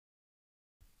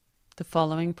The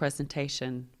following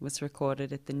presentation was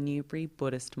recorded at the Newbury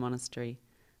Buddhist Monastery,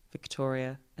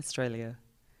 Victoria, Australia.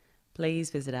 Please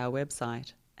visit our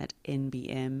website at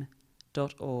nbm.org.au.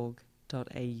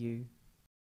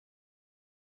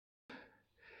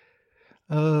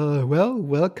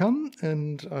 Welcome,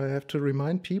 and I have to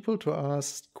remind people to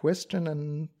ask question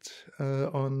and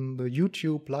on the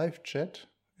YouTube live chat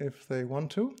if they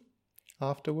want to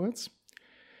afterwards.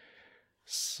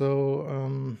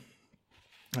 So,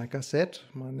 like I said,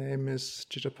 my name is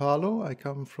Cittapalo. I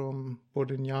come from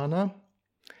Bodhinyana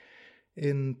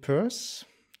in Perth,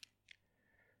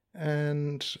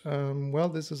 and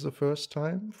this is the first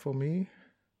time for me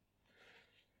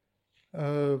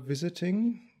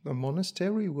visiting a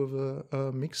monastery with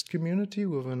a mixed community,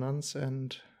 with a nuns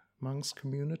and monks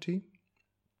community.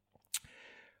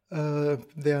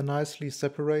 They are nicely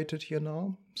separated here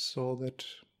now, so that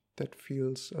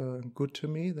feels good to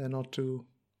me. They're not too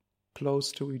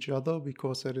close to each other,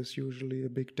 because that is usually a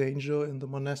big danger in the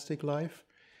monastic life.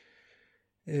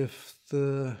 If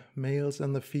the males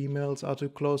and the females are too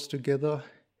close together,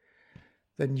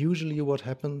 then usually what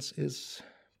happens is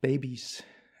babies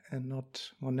and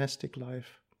not monastic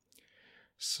life.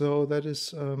 So that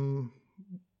is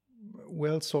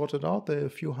well sorted out. They're a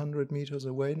few hundred meters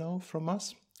away now from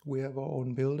us. We have our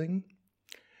own building,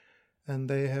 and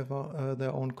they have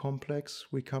their own complex.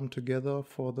 We come together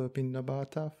for the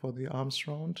Pindabata, for the alms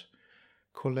round,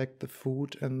 collect the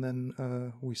food, and then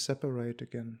we separate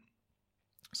again.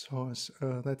 So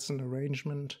that's an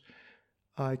arrangement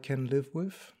I can live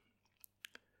with.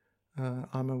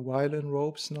 I'm a while in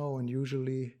robes now, and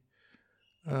usually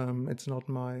it's not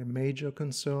my major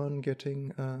concern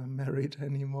getting married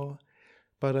anymore.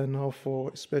 But I know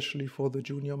especially for the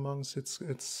junior monks,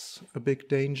 it's a big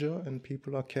danger, and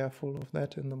people are careful of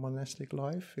that in the monastic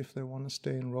life if they want to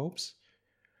stay in robes.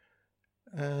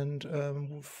 And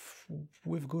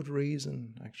with good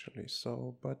reason, actually.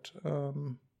 So, but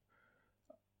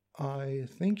I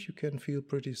think you can feel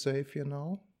pretty safe here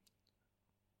now.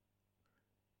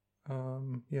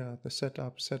 The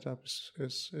setup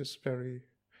is very,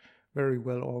 very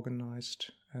well organized,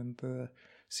 and the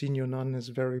senior nun is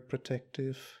very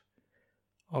protective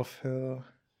of her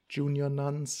junior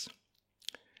nuns,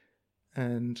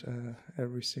 and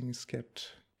everything is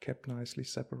kept nicely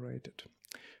separated.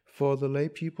 For the lay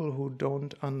people who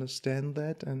don't understand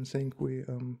that and think we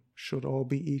should all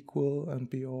be equal and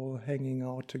be all hanging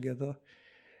out together,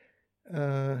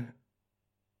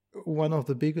 one of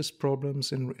the biggest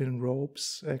problems in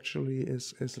robes actually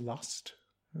is lust.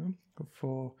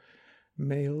 For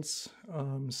males,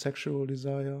 sexual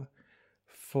desire.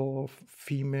 For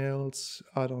females,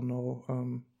 I don't know,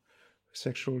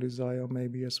 sexual desire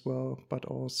maybe as well, but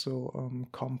also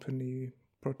company,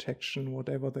 protection,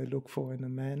 whatever they look for in a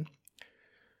man.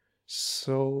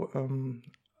 So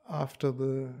after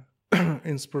the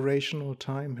inspirational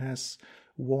time has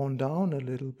worn down a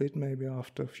little bit, maybe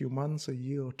after a few months, a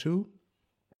year or two,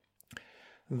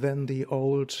 then the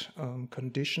old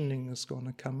conditioning is going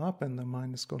to come up, and the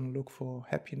mind is going to look for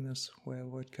happiness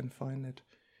wherever it can find it.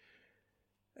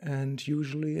 And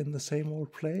usually in the same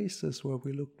old places where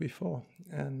we looked before.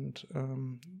 And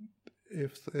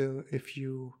if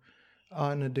you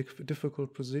are in a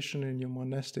difficult position in your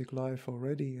monastic life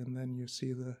already, and then you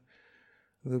see the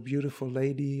beautiful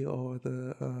lady, or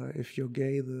if you're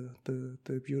gay,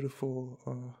 the beautiful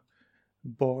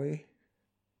boy,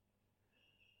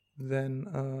 then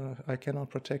I cannot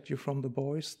protect you from the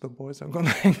boys. The boys are going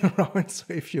to hang around. So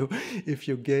if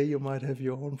you're gay, you might have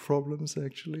your own problems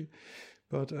actually.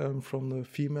 But from the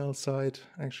female side,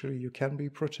 actually, you can be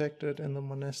protected in the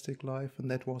monastic life,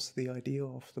 and that was the idea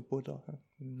of the Buddha.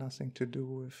 Nothing to do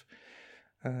with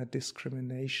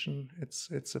discrimination.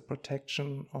 It's a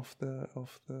protection of the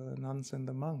nuns and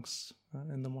the monks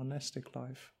in the monastic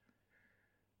life.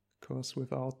 Because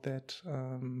without that,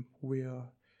 we are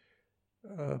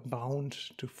bound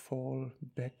to fall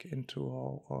back into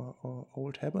our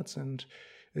old habits, and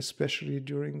especially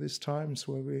during these times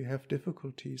where we have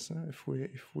difficulties. If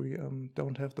we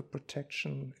don't have the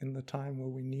protection in the time where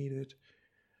we need it,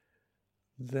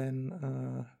 then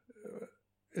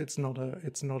it's not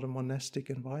a monastic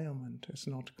environment. It's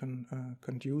not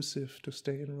conducive to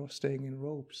staying in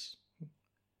robes.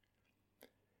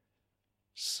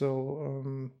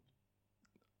 So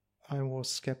I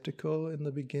was skeptical in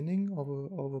the beginning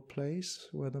of a place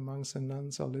where the monks and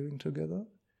nuns are living together,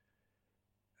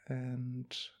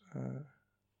 and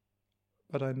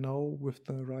but I know with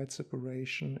the right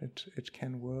separation it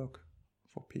can work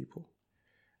for people,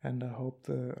 and I hope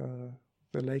the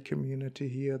lay community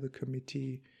here, the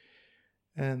committee,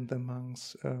 and the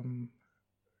monks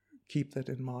keep that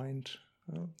in mind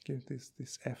Give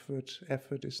this effort.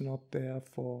 Effort is not there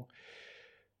for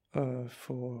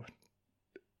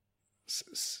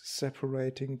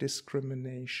separating,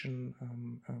 discrimination,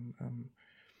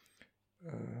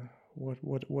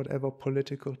 whatever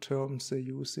political terms they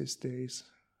use these days.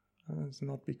 It's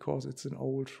not because it's an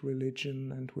old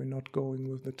religion and we're not going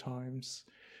with the times.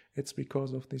 It's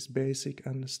because of this basic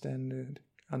understanding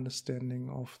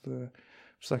of the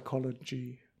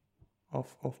psychology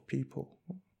of people.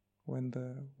 When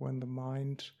the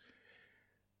mind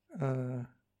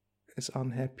is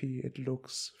unhappy, it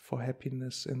looks for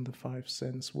happiness in the five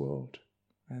sense world,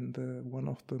 and one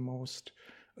of the most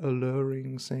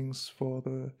alluring things for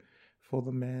the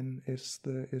man is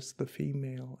the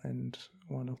female, and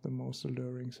one of the most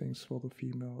alluring things for the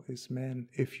female is man,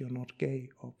 if you're not gay,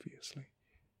 obviously.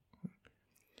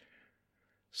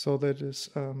 So that is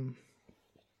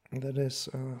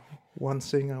one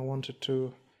thing I wanted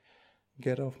to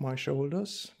get off my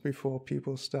shoulders before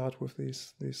people start with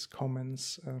these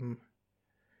comments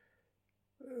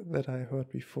that I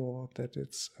heard before, that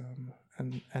it's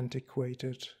an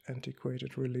antiquated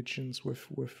religions with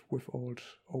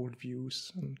old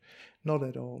views, and not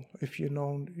at all. If you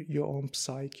know your own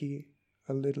psyche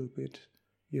a little bit,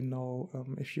 you know,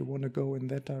 if you want to go in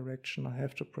that direction, I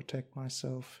have to protect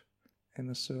myself in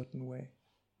a certain way.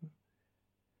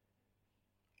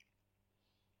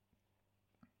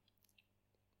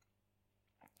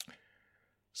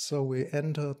 So we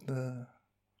entered the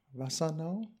Vasa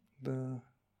now, the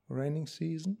raining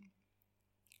season.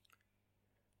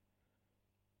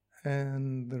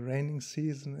 And the raining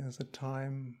season is a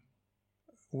time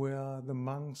where the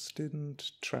monks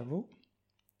didn't travel.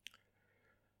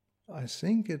 I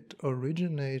think it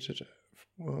originated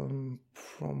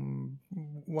from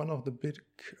one of the big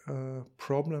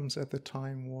problems at the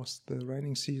time was the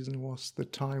raining season was the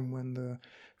time when the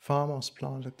farmers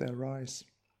planted their rice.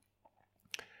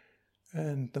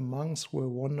 And the monks were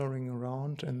wandering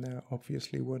around, and there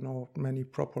obviously were not many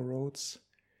proper roads.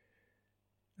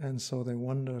 And so they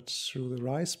wandered through the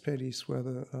rice paddies where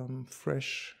the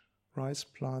fresh rice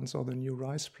plants or the new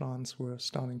rice plants were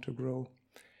starting to grow.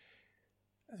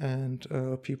 And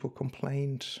people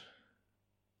complained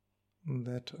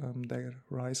that their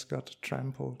rice got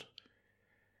trampled.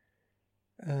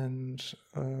 And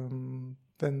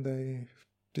then they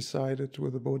decided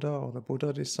with the Buddha, or the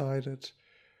Buddha decided,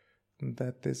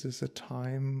 that this is a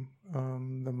time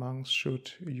the monks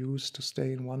should use to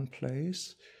stay in one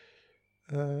place,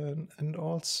 and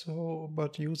also,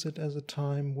 but use it as a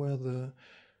time where the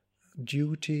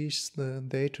duties, the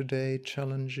day-to-day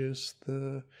challenges,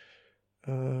 the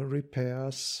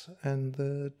repairs and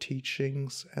the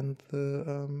teachings and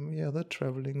the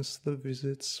travelings, the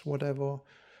visits, whatever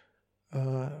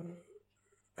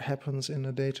happens in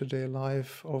a day-to-day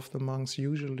life of the monks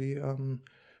usually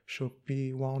should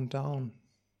be wound down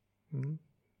in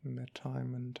that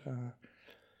time. And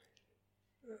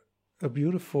a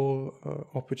beautiful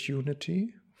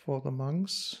opportunity for the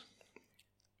monks,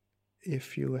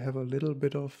 if you have a little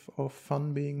bit of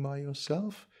fun being by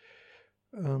yourself.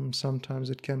 Sometimes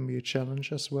it can be a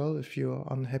challenge as well if you're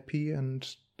unhappy,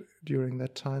 and during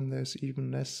that time there's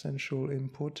even less sensual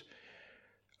input.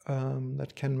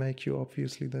 That can make you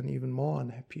obviously then even more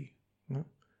unhappy. No?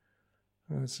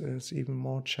 It's even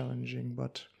more challenging.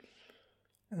 But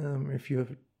if you're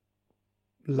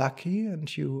lucky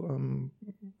and you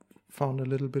found a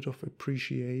little bit of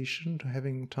appreciation to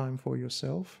having time for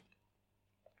yourself,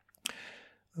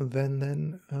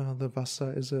 then the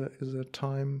Vasa is a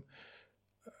time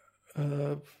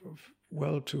to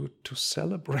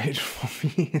celebrate. For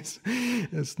me.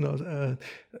 It's not.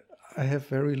 I have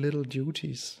very little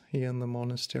duties here in the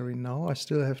monastery now. I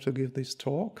still have to give this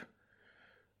talk,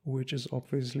 which is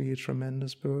obviously a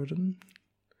tremendous burden.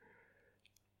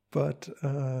 But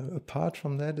apart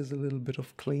from that is a little bit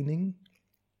of cleaning,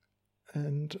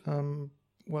 and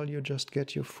you just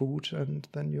get your food, and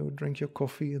then you drink your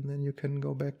coffee, and then you can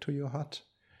go back to your hut.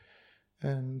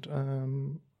 And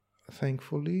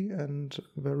thankfully and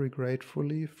very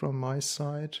gratefully from my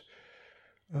side,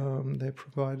 they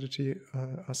provided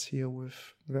us here with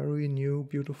very new,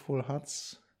 beautiful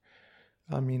huts.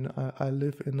 I mean, I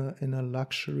live in a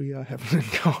luxury I haven't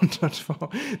encountered for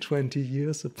 20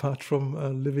 years, apart from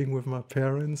living with my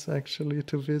parents actually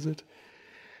to visit.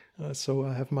 So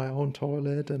I have my own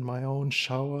toilet and my own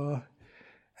shower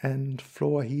and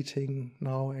floor heating.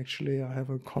 Now actually I have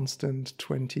a constant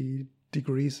 20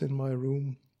 degrees in my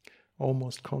room,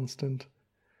 almost constant.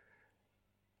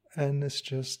 And it's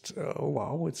just,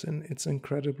 wow, it's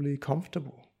incredibly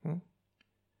comfortable. Huh?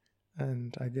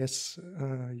 And I guess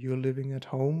you're living at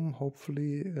home,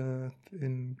 hopefully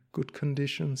in good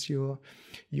conditions. You're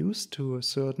used to a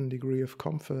certain degree of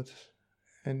comfort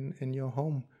in your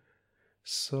home.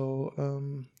 So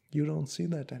you don't see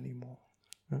that anymore.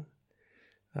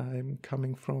 I'm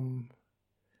coming from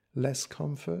less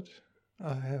comfort.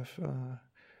 I have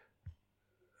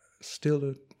still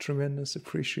a tremendous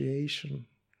appreciation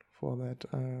for that,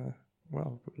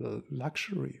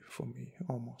 luxury for me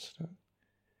almost.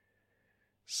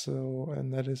 So,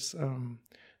 and that is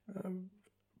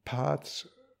part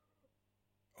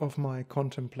of my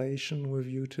contemplation with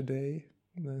you today.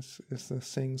 This is the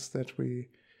things that we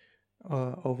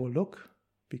overlook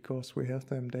because we have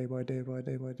them day by day by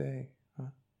day by day.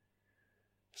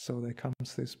 So there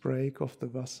comes this break of the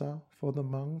vasa for the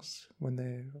monks when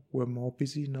they were more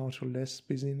busy, now to less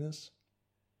busyness.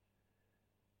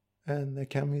 And there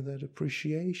can be that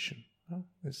appreciation.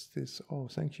 This, oh,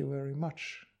 thank you very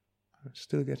much. I'm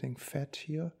still getting fat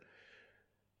here.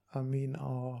 I mean,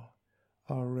 our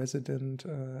resident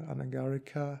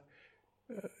Anagarika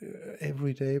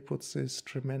every day puts this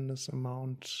tremendous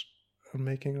amount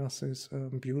making us this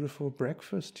beautiful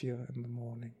breakfast here in the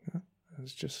morning.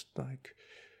 It's just like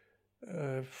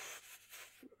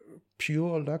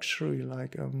pure luxury,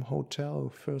 like hotel,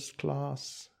 first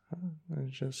class.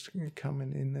 Just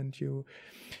coming in and you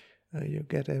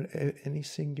get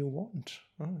anything you want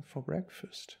for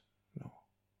breakfast. No,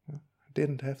 I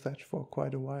didn't have that for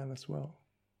quite a while as well.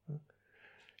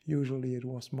 Usually it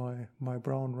was my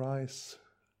brown rice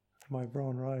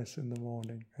in the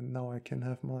morning, and now I can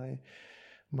have my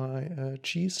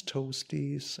cheese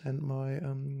toasties and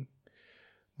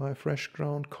my fresh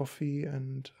ground coffee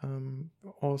and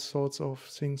all sorts of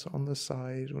things on the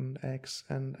side, and eggs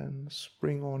and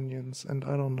spring onions and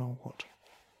I don't know what.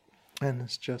 And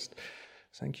it's just,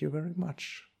 thank you very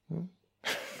much.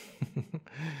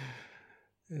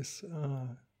 It's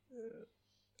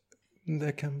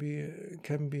there can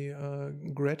be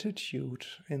gratitude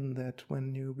in that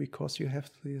because you have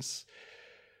this.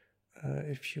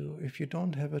 If you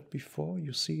don't have it before,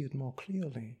 you see it more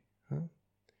clearly.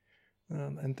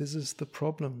 And this is the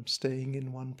problem: staying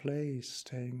in one place,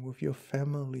 staying with your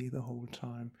family the whole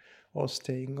time, or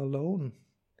staying alone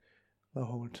the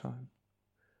whole time,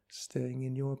 staying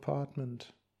in your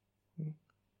apartment.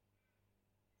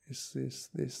 Is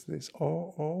this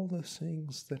all the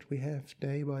things that we have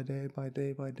day by day by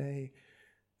day by day,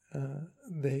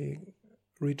 they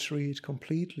retreat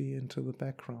completely into the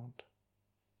background.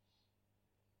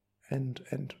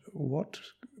 And what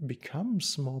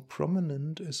becomes more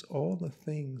prominent is all the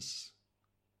things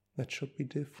that should be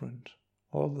different,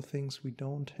 all the things we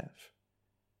don't have.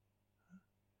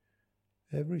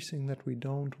 Everything that we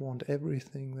don't want,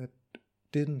 everything that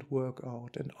didn't work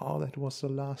out, and that was the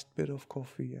last bit of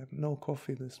coffee, and no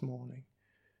coffee this morning.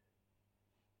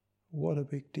 What a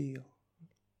big deal.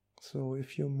 So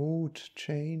if your mood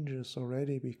changes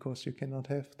already because you cannot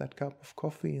have that cup of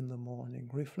coffee in the morning,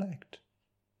 reflect.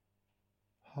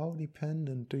 How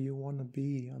dependent do you want to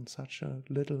be on such a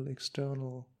little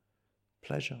external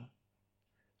pleasure?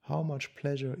 How much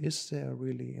pleasure is there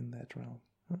really in that realm?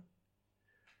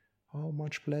 How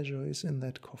much pleasure is in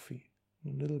that coffee? A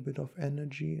little bit of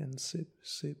energy and sip,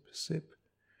 sip, sip,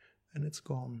 and it's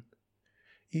gone.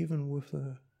 Even with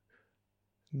the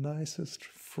nicest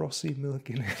frothy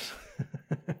milk in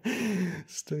it,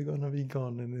 still gonna be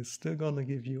gone, and it's still gonna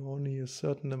give you only a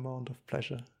certain amount of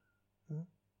pleasure.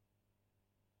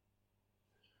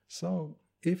 So,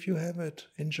 if you have it,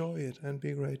 enjoy it and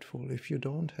be grateful. If you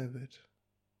don't have it,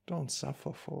 don't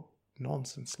suffer for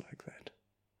nonsense like that.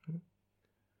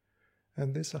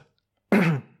 And this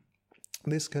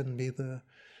this can be the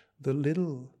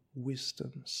little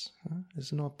wisdoms.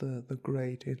 It's not the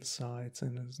great insights,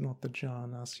 and it's not the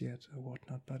jhanas yet or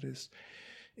whatnot, but is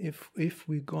if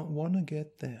we want to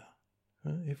get there,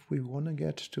 if we want to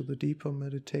get to the deeper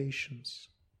meditations,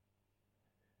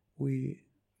 we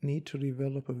need to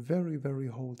develop a very, very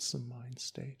wholesome mind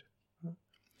state.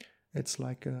 It's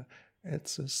like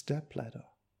it's a step ladder.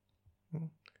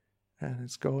 And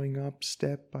it's going up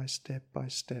step by step by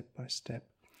step by step.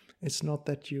 It's not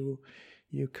that you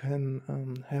can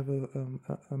have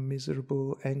a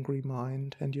miserable, angry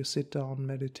mind and you sit down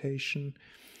meditation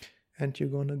and you're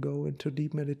going to go into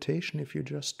deep meditation if you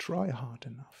just try hard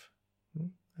enough.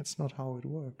 That's not how it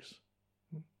works.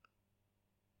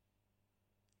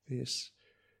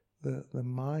 The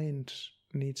mind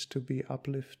needs to be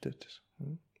uplifted.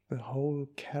 The whole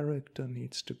character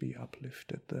needs to be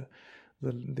uplifted.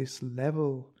 This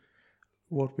level,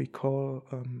 what we call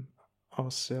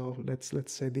ourself, let's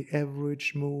say the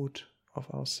average mood of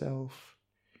ourself.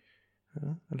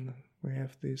 We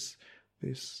have this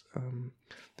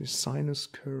sinus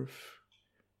curve,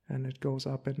 and it goes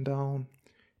up and down,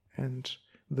 and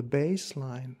the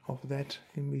baseline of that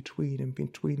in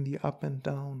between the up and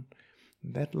down,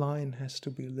 that line has to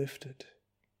be lifted.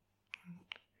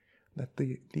 That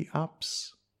the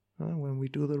ups, when we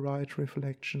do the right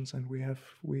reflections and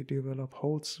we develop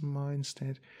wholesome minds,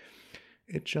 that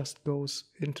it just goes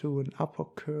into an upper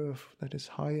curve that is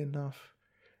high enough,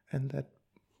 and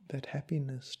that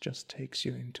happiness just takes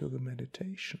you into the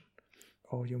meditation,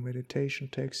 or your meditation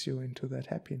takes you into that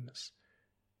happiness.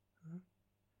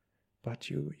 But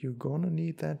you're gonna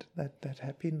need that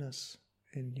happiness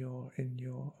in your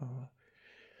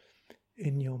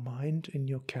mind, in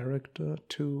your character,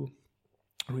 to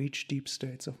reach deep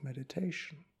states of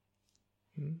meditation.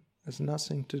 It has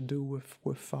nothing to do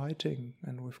with fighting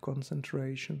and with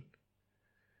concentration.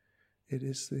 It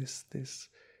is this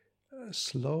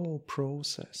slow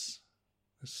process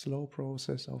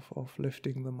of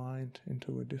lifting the mind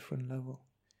into a different level.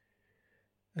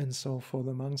 And so for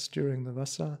the monks during the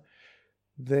Vassa,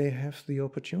 they have the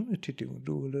opportunity to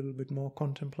do a little bit more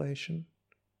contemplation,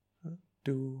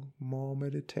 do more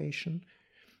meditation,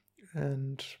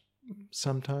 and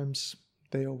sometimes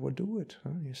they overdo it.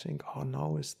 You think, oh,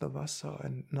 now is the Vassa,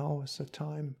 and now is the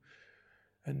time,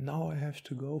 and now I have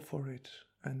to go for it.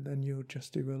 And then you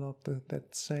just develop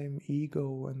that same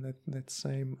ego and that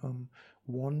same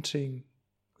wanting,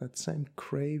 that same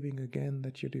craving again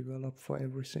that you develop for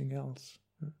everything else.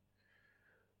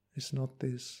 It's not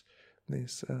this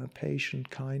patient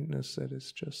kindness that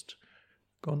is just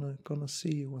gonna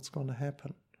see what's gonna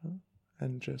happen,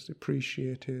 and just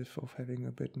appreciative of having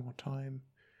a bit more time.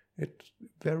 It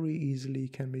very easily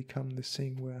can become this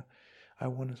thing where I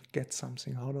want to get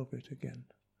something out of it again.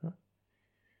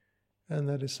 And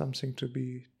that is something to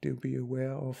be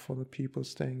aware of for the people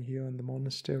staying here in the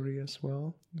monastery as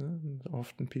well.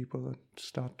 Often people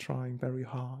start trying very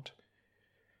hard.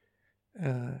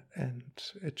 And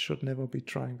it should never be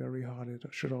trying very hard. It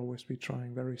should always be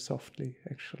trying very softly,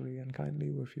 actually, and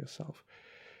kindly with yourself.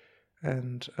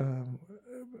 And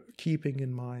keeping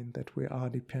in mind that we are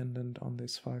dependent on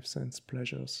these five sense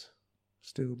pleasures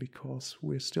still, because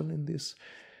we're still in this.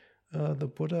 The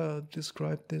Buddha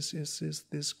described this as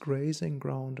this grazing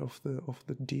ground of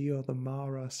the deer, the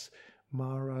Mara's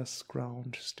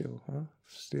ground still.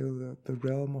 Still the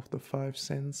realm of the five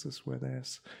senses, where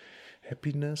there's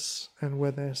happiness and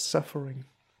where there's suffering.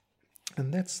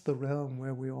 And that's the realm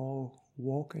where we all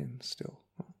walk in still,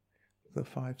 the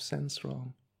five sense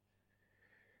realm.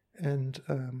 And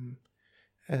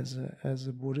as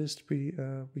a Buddhist, we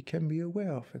can be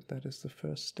aware of it. That is the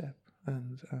first step.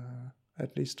 And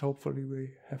at least hopefully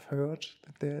we have heard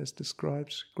that there is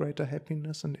described greater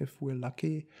happiness, and if we're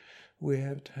lucky, we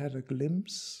have had a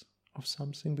glimpse of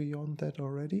something beyond that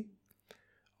already.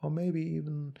 Or maybe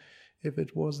even if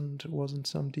it wasn't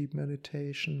some deep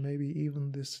meditation, maybe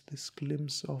even this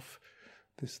glimpse of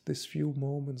this few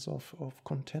moments of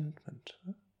contentment,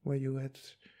 where you had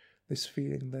this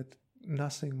feeling that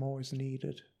nothing more is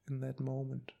needed in that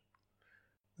moment.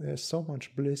 There's so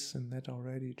much bliss in that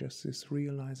already, just this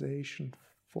realization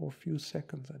for a few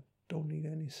seconds, I don't need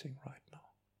anything right now.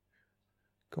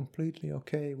 Completely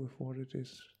okay with what it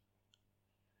is.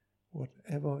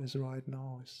 Whatever is right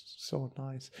now is so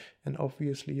nice. And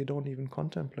obviously you don't even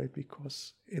contemplate,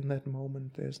 because in that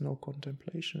moment there's no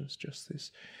contemplation. It's just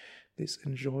this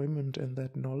enjoyment and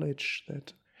that knowledge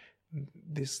that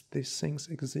these things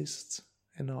exist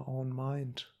in our own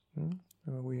mind.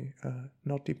 We are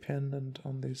not dependent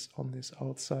on this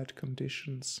outside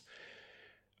conditions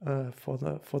for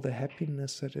the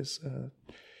happiness that is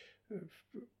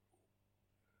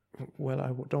well,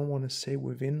 I don't want to say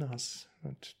within us,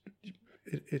 but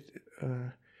it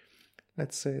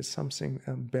let's say something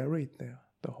buried there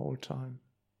the whole time,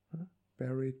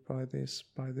 buried by this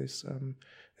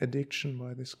addiction,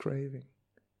 by this craving.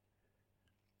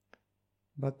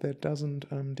 But that doesn't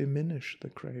diminish the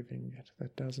craving yet.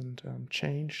 That doesn't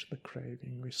change the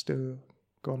craving. We're still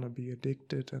gonna be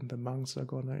addicted, and the monks are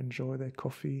gonna enjoy their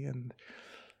coffee. And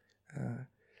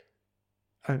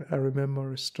I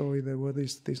remember a story. There were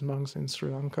these monks in Sri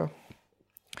Lanka,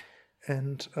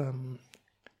 and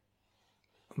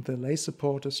the lay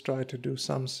supporters tried to do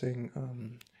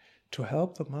something to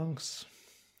help the monks,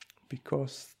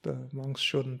 because the monks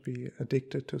shouldn't be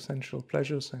addicted to sensual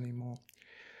pleasures anymore.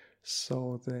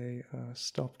 So they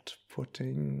stopped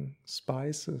putting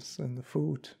spices in the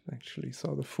food, actually.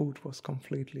 So the food was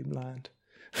completely bland.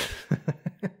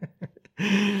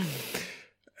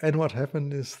 And what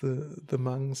happened is the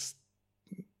monks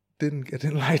didn't get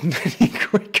enlightened any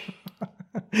quicker.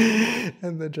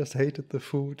 and they just hated the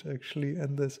food actually.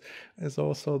 And this is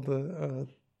also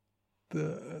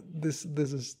this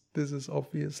is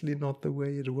obviously not the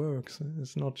way it works.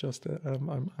 It's not just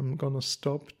I'm gonna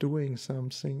stop doing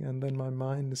something and then my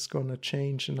mind is gonna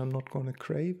change and I'm not gonna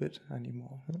crave it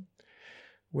anymore.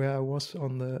 Where I was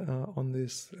on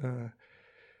this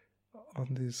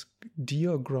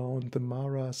deer ground, the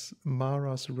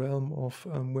Mara's realm of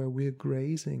where we're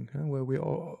grazing, where we're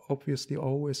obviously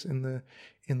always in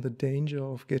the danger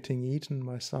of getting eaten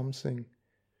by something.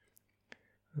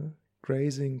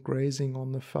 Grazing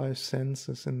on the five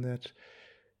senses in that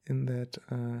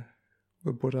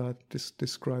the Buddha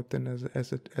described them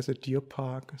as a deer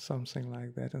park, something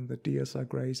like that, and the deers are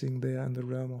grazing there in the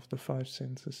realm of the five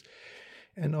senses.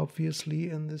 And obviously,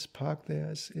 in this park,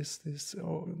 there is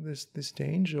this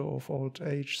danger of old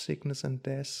age, sickness, and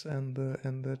death, and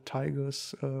the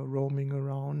tigers roaming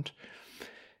around.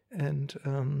 And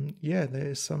there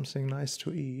is something nice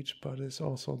to eat, but it's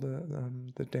also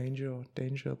the danger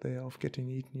there of getting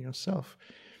eaten yourself.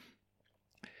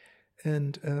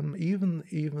 And even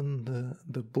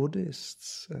the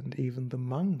Buddhists and even the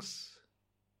monks,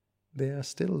 they are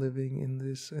still living in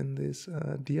this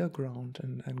deer ground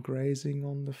and grazing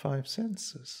on the five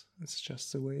senses. It's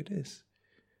just the way it is.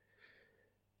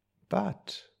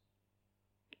 But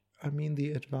I mean,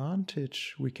 the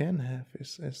advantage we can have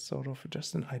is sort of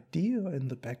just an idea in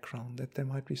the background that there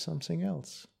might be something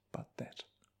else but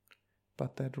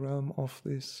that realm of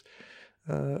this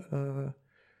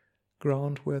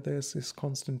ground where there's this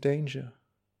constant danger.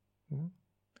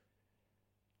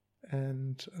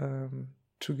 And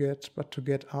to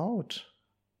get out,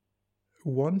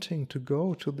 wanting to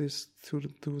go to this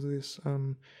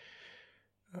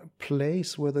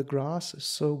place where the grass is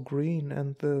so green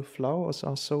and the flowers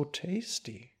are so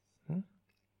tasty,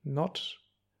 not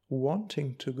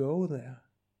wanting to go there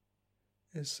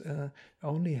is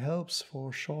only helps for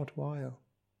a short while.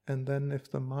 And then if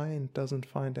the mind doesn't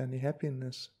find any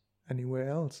happiness anywhere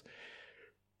else,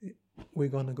 we're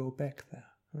gonna go back there.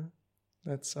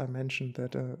 I mentioned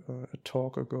that a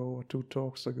talk ago or 2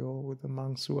 talks ago with the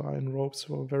monks who are in robes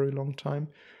for a very long time,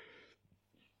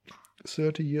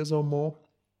 30 years or more,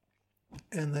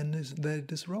 and then they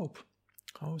disrobe.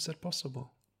 How is that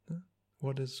possible?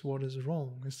 What is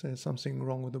wrong? Is there something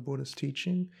wrong with the Buddha's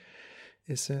teaching?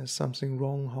 Is there something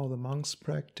wrong how the monks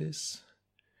practice?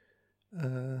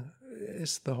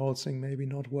 Is the whole thing maybe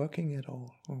not working at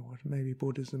all? Or maybe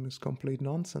Buddhism is complete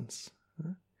nonsense?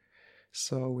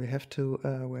 So we have to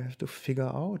figure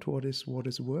out what is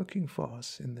working for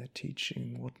us in their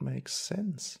teaching, what makes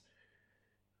sense.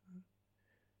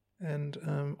 And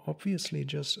obviously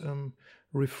just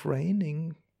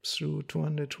refraining through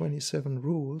 227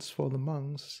 rules for the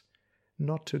monks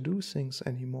not to do things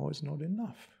anymore is not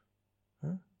enough.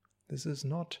 This is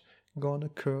not gonna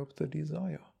curb the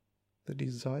desire. The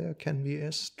desire can be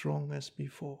as strong as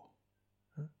before.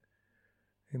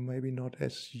 You're maybe not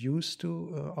as used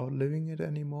to outliving it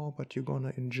anymore, but you're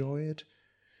gonna enjoy it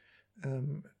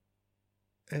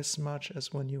as much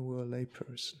as when you were a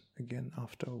layperson again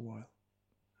after a while.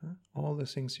 All the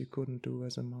things you couldn't do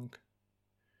as a monk.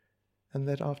 And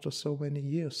that after so many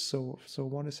years. So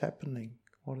what is happening?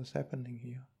 What is happening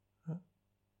here?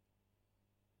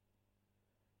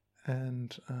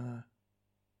 And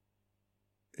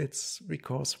it's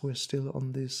because we're still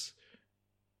on this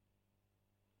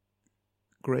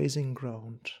grazing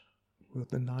ground with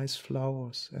the nice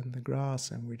flowers and the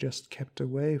grass, and we just kept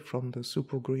away from the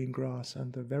super green grass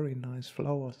and the very nice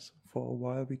flowers for a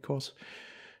while because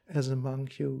as a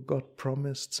monk you got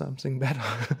promised something better.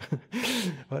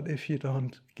 But if you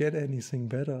don't get anything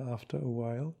better after a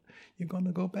while, you're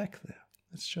gonna go back there.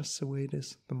 It's just the way it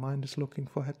is. The mind is looking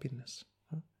for happiness.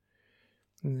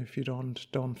 And if you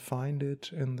don't find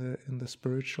it in the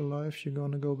spiritual life, you're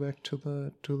gonna go back to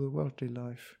the worldly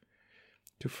life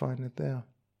to find it there.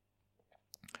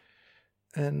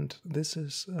 And this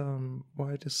is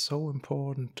why it is so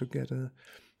important to get a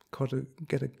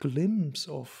glimpse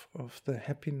of the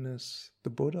happiness the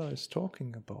Buddha is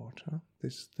talking about.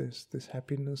 This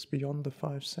happiness beyond the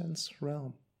 5 sense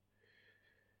realm.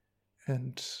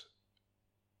 And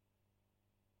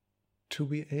to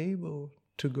be able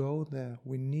to go there,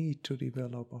 we need to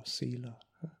develop our sila.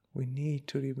 We need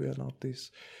to develop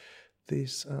this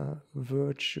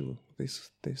virtue,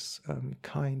 this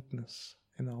kindness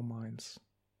in our minds.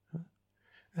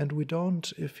 And we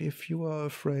don't, if you are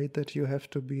afraid that you have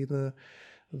to be the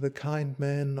kind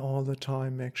man all the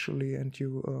time actually, and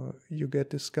you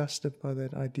get disgusted by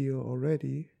that idea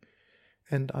already,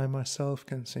 and I myself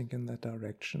can think in that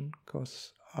direction,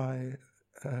 because I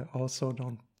also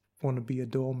don't want to be a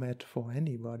doormat for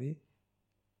anybody.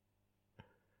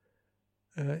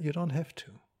 You don't have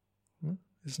to.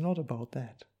 It's not about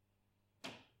that.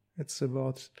 It's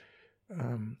about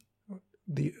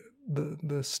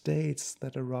the states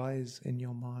that arise in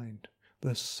your mind,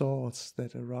 the thoughts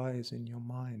that arise in your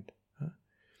mind.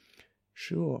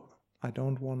 Sure, I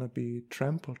don't want to be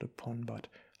trampled upon, but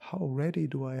how ready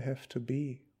do I have to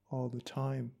be all the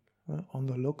time? On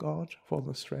the lookout for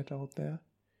the threat out there?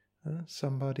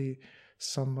 Somebody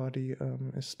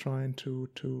is trying to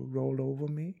roll over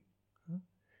me?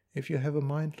 If you have a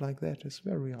mind like that, it's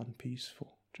very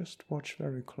unpeaceful. Just watch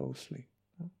very closely.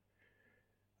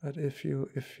 But if you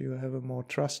have a more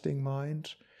trusting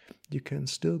mind, you can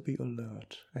still be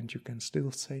alert and you can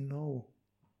still say no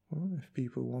if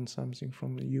people want something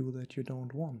from you that you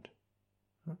don't want.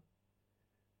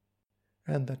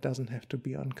 And that doesn't have to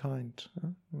be unkind.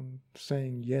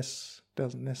 Saying yes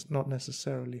doesn't not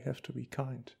necessarily have to be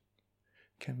kind.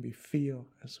 It can be fear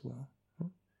as well.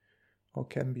 Or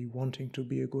can be wanting to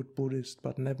be a good Buddhist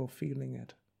but never feeling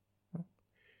it.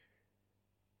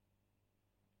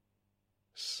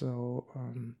 So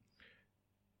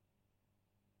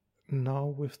now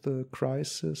with the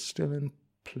crisis still in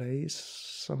place,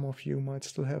 some of you might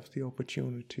still have the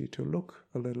opportunity to look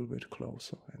a little bit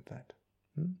closer at that.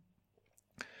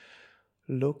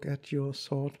 Look at your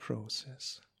thought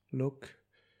process. Look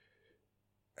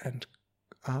and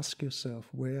ask yourself,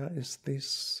 where is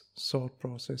this thought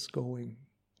process going?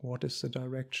 What is the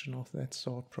direction of that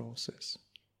thought process?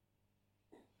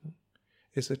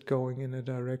 Is it going in a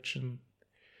direction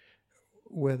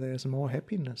where there's more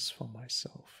happiness for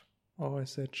myself? Or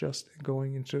is it just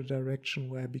going into a direction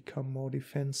where I become more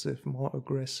defensive, more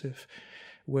aggressive,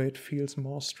 where it feels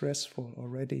more stressful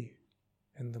already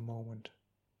in the moment?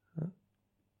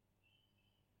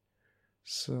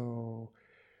 So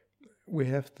we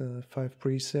have the 5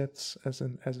 precepts as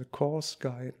a course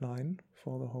guideline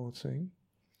for the whole thing,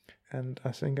 and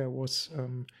I think I was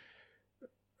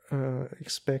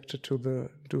expected to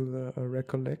do the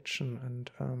recollection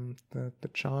and the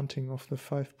chanting of the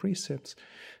 5 precepts,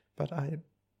 but I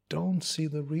don't see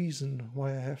the reason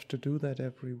why I have to do that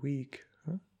every week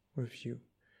with you.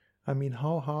 I mean,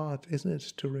 how hard is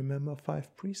it to remember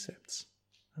 5 precepts?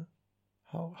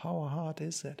 How hard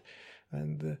is it?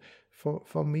 And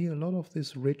for me, a lot of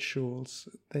these rituals,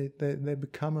 they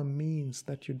become a means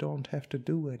that you don't have to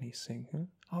do anything.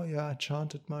 Oh yeah, I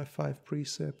chanted my 5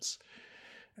 precepts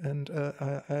and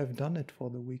I have done it for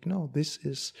the week. No, this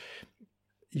is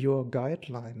your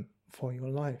guideline for your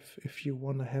life. If you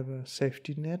want to have a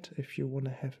safety net, if you want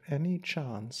to have any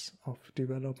chance of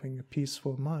developing a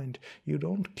peaceful mind, you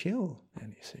don't kill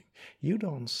anything. You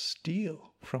don't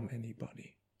steal from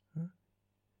anybody.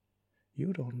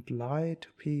 You don't lie to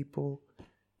people,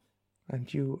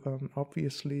 and you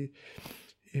obviously,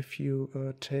 if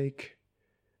you take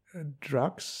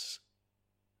drugs,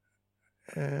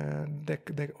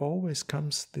 there always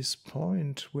comes this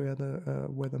point where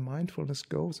the mindfulness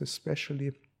goes,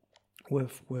 especially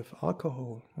with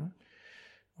alcohol.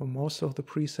 Most of the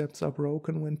precepts are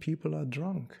broken when people are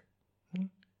drunk,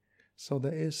 so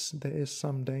there is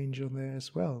some danger there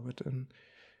as well. But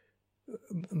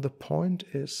the point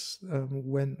is,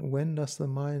 when does the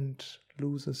mind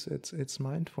loses its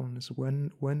mindfulness?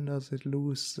 When does it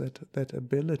lose that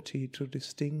ability to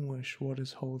distinguish what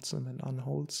is wholesome and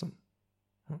unwholesome?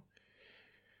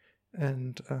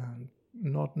 And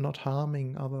not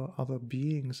harming other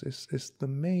beings is the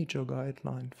major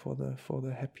guideline for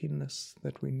the happiness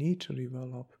that we need to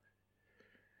develop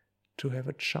to have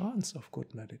a chance of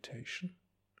good meditation.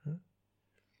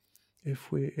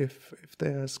 If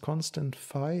there's constant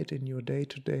fight in your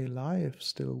day-to-day life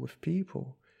still with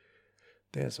people,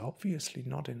 there's obviously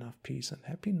not enough peace and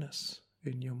happiness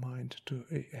in your mind to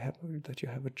that you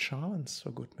have a chance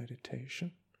for good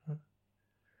meditation.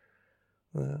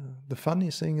 The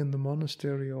funny thing in the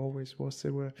monastery always was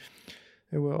there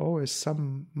were always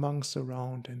some monks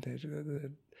around, and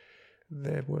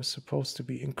they were supposed to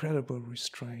be incredible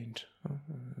restraint,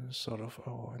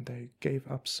 and they gave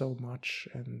up so much,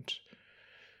 and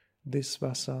this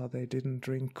vasa, they didn't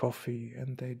drink coffee,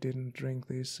 and they didn't drink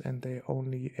this, and they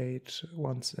only ate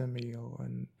once a meal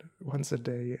and once a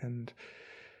day, and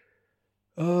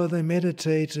they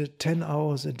meditated 10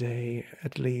 hours a day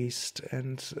at least,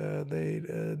 and they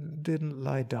didn't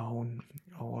lie down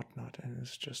or whatnot, and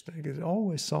it's just like, it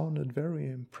always sounded very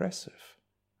impressive.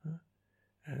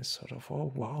 And it's sort of,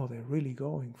 oh wow, they're really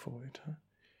going for it.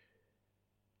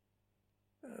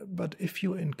 But if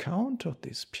you encountered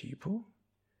these people,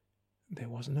 there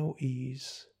was no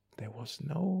ease, there was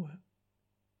no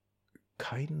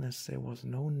kindness, there was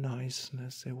no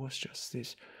niceness, there was just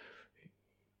this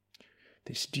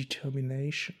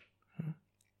determination.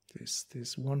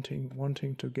 this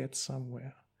wanting to get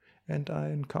somewhere. And I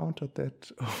encountered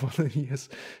that over the years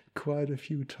quite a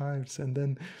few times. And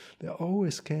then there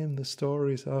always came the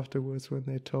stories afterwards when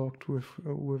they talked with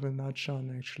an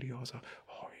Ajahn, actually also,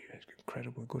 oh, you had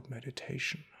incredible good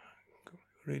meditation,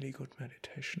 really good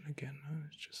meditation again.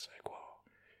 It's just like, wow,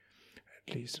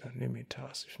 at least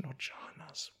nimitas, if not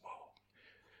jhanas, wow,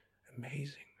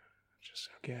 amazing. Just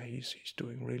like, yeah, he's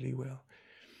doing really well.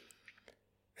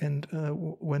 And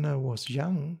when I was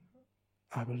young,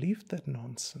 I believed that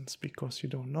nonsense because you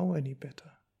don't know any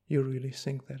better. You really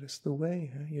think that is the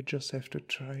way. You just have to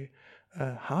try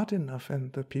hard enough,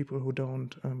 and the people who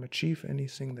don't achieve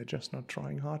anything, they're just not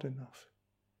trying hard enough.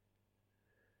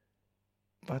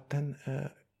 But then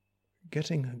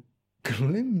getting a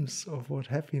glimpse of what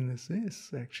happiness is,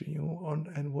 actually,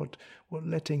 and what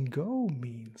letting go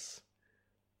means,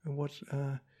 and what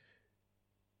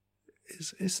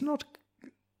is not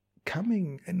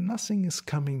coming, and nothing is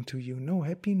coming to you. No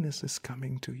happiness is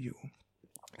coming to you.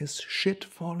 It's shit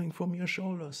falling from your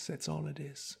shoulders. That's all it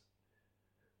is.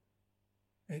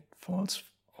 It falls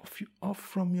off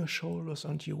from your shoulders,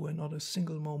 and you were not a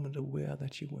single moment aware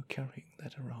that you were carrying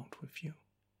that around with you.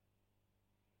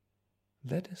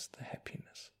 That is the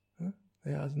happiness.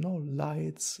 There are no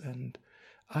lights and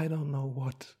I don't know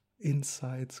what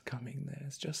insights coming there.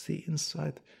 It's just the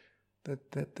insight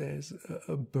that there's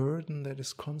a burden that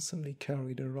is constantly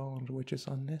carried around, which is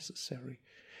unnecessary.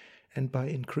 And by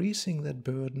increasing that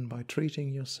burden, by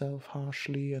treating yourself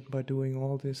harshly and by doing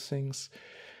all these things,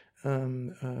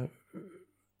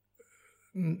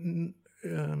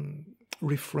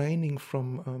 refraining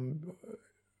from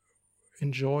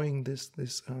enjoying this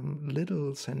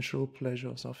little sensual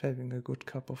pleasures of having a good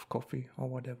cup of coffee or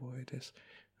whatever it is.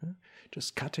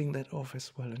 Just cutting that off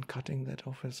as well, and cutting that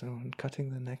off as well, and cutting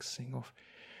the next thing off.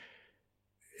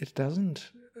 It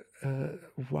doesn't.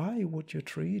 Why would you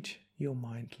treat your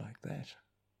mind like that?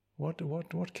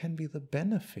 What can be the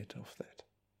benefit of that?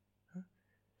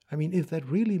 I mean, if that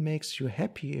really makes you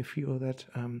happy, if you're that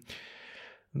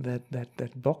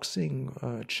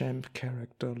boxing champ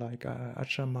character like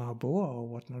Ajahn Mahaboa or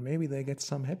whatnot, maybe they get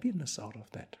some happiness out of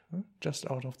that, just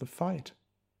out of the fight.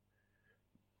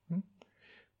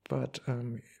 But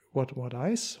what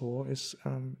I saw is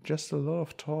just a lot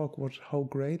of talk, how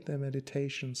great their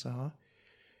meditations are.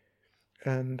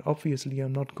 And obviously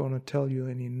I'm not going to tell you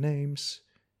any names,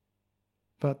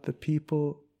 but the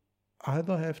people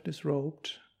either have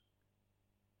disrobed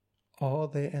or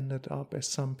they ended up as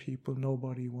some people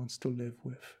nobody wants to live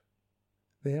with.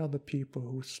 They are the people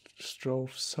who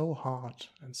strove so hard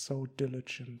and so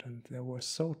diligent, and they were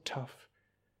so tough.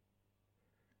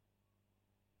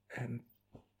 And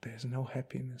there's no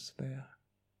happiness there.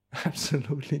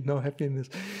 Absolutely no happiness.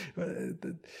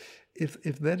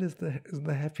 If that is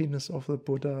the happiness of the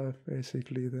Buddha,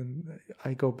 basically, then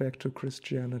I go back to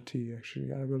Christianity,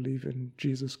 actually. I believe in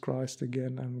Jesus Christ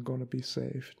again. I'm going to be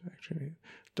saved, actually.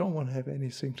 Don't want to have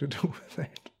anything to do with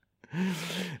that.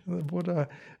 The Buddha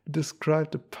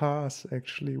described a path,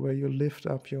 actually, where you lift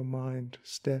up your mind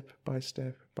step by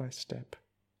step by step.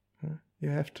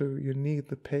 You need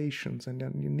the patience, and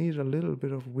then you need a little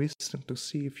bit of wisdom to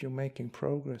see if you're making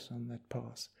progress on that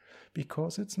path,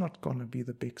 because it's not going to be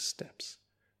the big steps.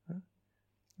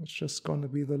 It's just going to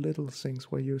be the little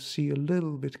things where you see a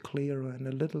little bit clearer and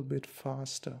a little bit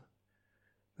faster.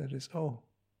 That is, oh,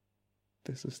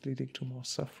 this is leading to more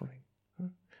suffering.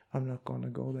 I'm not going to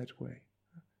go that way.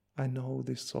 I know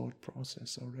this thought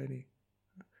process already.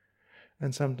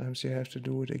 And sometimes you have to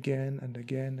do it again and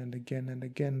again and again and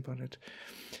again, but it,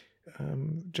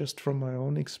 just from my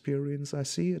own experience, I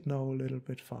see it now a little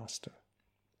bit faster.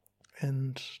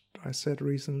 And I said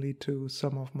recently to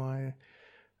some of my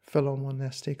fellow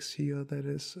monastics here, that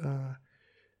is,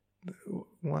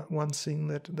 one thing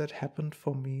that happened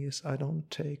for me is I don't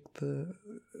take the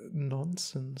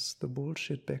nonsense, the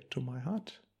bullshit back to my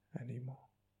heart anymore.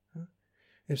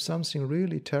 If something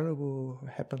really terrible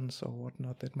happens or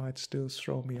whatnot, that might still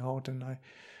throw me out, and I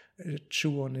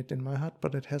chew on it in my heart,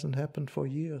 but it hasn't happened for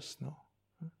years now.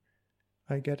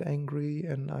 I get angry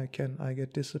and I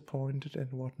get disappointed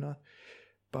and whatnot,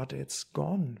 but it's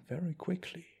gone very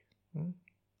quickly.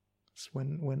 It's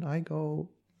when I go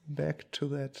back to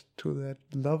that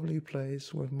lovely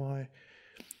place with my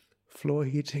floor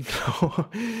heating now,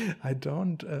 I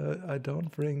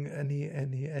don't bring any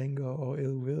anger or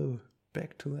ill will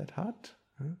back to that hut.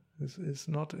 It's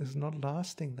not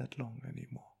lasting that long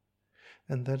anymore.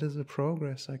 And that is a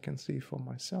progress I can see for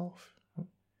myself.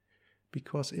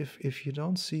 Because if you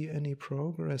don't see any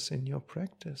progress in your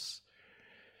practice,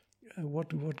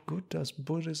 what good does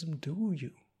Buddhism do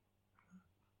you?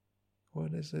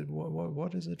 What is it?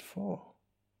 What is it for?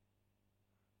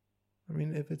 I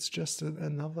mean, if it's just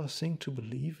another thing to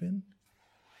believe in.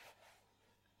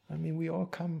 I mean, we all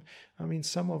come, I mean,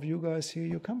 some of you guys here,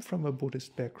 you come from a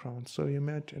Buddhist background, so you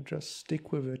might just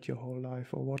stick with it your whole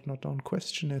life or whatnot, don't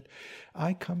question it.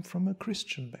 I come from a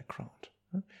Christian background.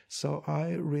 So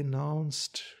I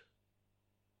renounced,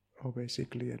 or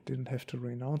basically I didn't have to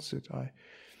renounce it,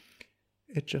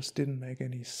 it just didn't make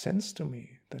any sense to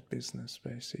me, that business,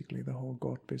 basically, the whole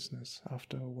God business,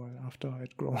 after a while, after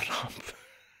I'd grown up.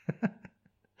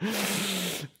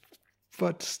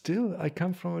 But still, I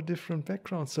come from a different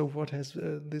background. So what has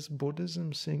this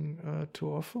Buddhism thing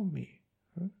to offer me?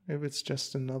 If it's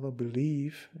just another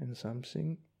belief in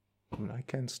something, I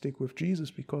can stick with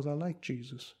Jesus because I like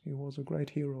Jesus. He was a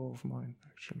great hero of mine,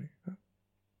 actually.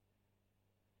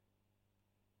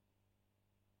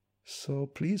 So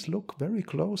please look very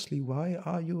closely. Why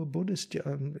are you a Buddhist?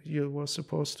 You were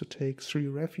supposed to take 3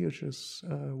 refuges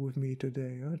with me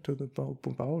today. To the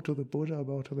bow to the Buddha,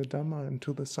 bow to the Dhamma, and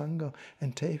to the Sangha.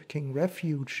 And taking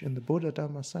refuge in the Buddha,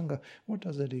 Dhamma, Sangha. What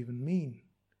does that even mean?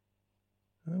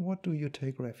 What do you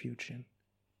take refuge in?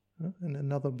 In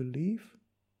another belief?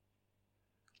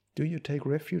 Do you take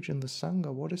refuge in the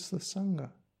Sangha? What is the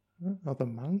Sangha? Are the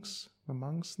monks the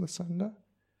Sangha?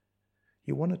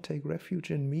 You want to take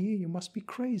refuge in me? You must be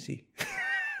crazy.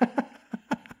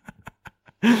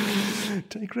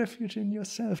 Take refuge in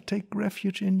yourself. Take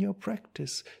refuge in your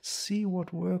practice. See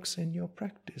what works in your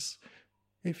practice.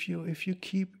 Why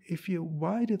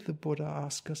did the Buddha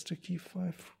ask us to keep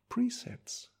 5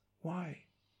 precepts? Why?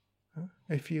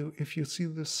 If you see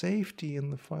the safety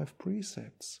in the 5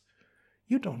 precepts,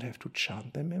 you don't have to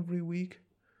chant them every week.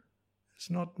 It's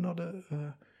not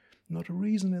a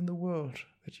reason in the world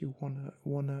that you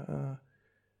wanna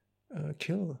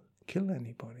kill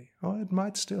anybody. Or it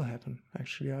might still happen.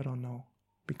 Actually, I don't know,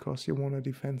 because you want to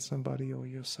defend somebody or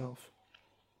yourself.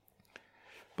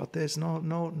 But there's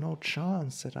no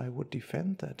chance that I would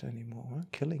defend that anymore.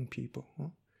 Killing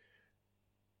people,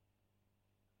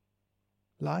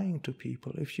 lying to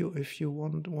people. If you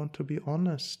want to be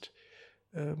honest,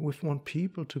 want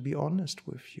people to be honest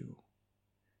with you.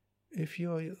 If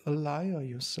you're a liar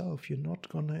yourself, you're not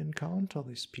going to encounter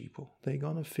these people. They're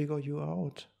going to figure you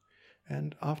out.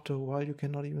 And after a while, you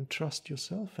cannot even trust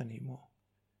yourself anymore.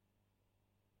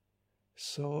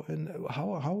 So, and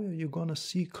how are you going to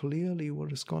see clearly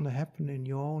what is going to happen in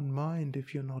your own mind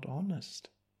if you're not honest?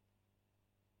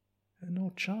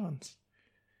 No chance.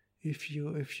 If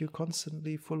you're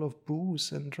constantly full of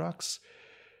booze and drugs,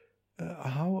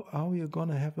 how are you going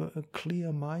to have a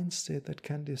clear mindset that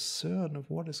can discern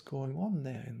of what is going on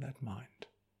there in that mind?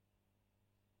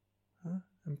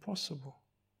 Impossible.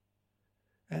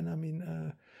 And I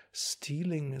mean,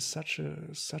 stealing is such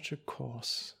a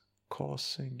coarse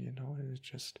thing, It's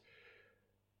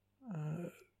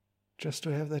just to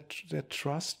have that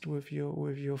trust with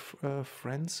your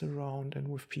friends around and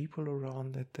with people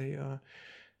around, that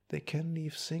they can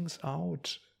leave things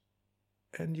out.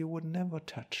 And you would never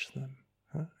touch them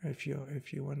if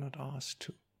you were not asked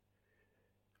to.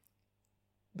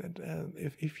 That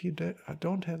if you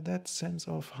don't have that sense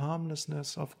of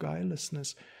harmlessness, of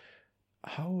guilelessness,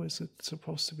 how is it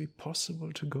supposed to be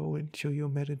possible to go into your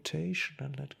meditation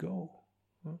and let go?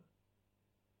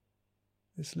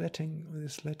 This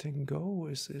letting go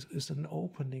is an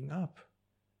opening up,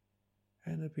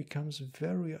 and it becomes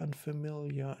very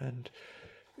unfamiliar, and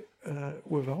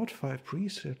without 5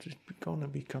 precepts, it's going to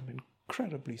become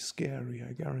incredibly scary,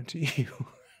 I guarantee you.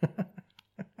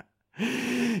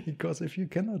 Because if you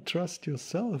cannot trust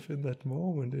yourself in that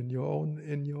moment, in your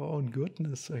own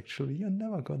goodness, actually, you're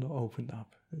never going to open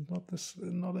up. It's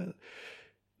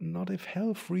not if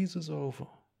hell freezes over.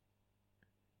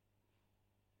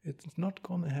 It's not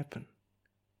going to happen.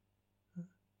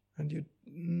 And you're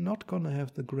not going to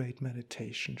have the great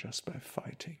meditation just by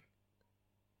fighting.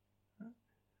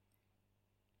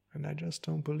 And I just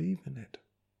don't believe in it.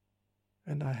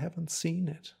 And I haven't seen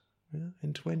it.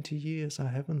 In 20 years, I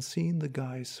haven't seen the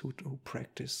guys who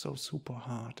practice so super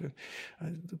hard.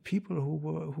 The people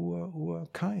who are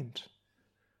kind.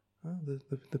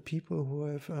 The people who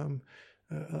have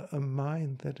a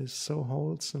mind that is so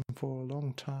wholesome for a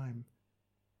long time,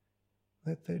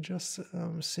 that they just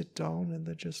sit down and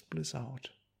they just bliss out.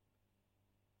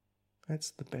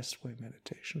 That's the best way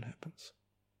meditation happens.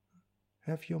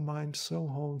 Have your mind so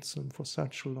wholesome for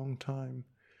such a long time,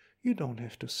 you don't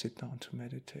have to sit down to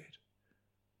meditate.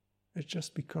 It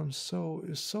just becomes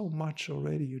so much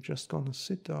already. You're just gonna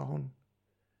sit down,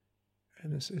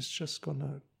 and it's just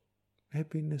gonna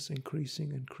Happiness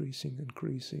increasing, increasing,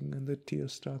 increasing, and the tear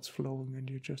starts flowing, and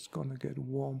you're just gonna get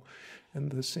warm, and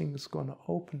the thing is gonna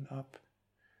open up,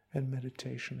 and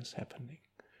meditation is happening.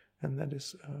 And that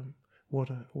is what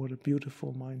a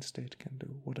beautiful mind state can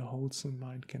do, what a wholesome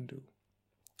mind can do.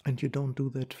 And you don't do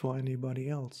that for anybody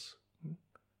else.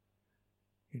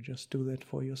 You just do that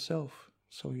for yourself.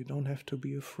 So you don't have to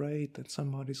be afraid that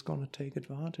somebody's going to take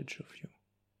advantage of you.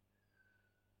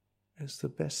 It's the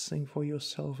best thing for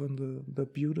yourself, and the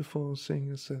beautiful thing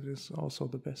is that it's also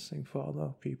the best thing for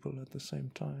other people at the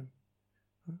same time.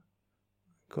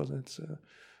 Because it's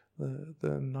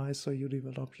the nicer you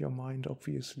develop your mind,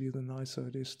 obviously, the nicer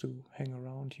it is to hang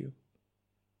around you.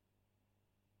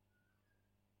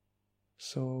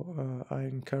 So I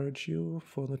encourage you,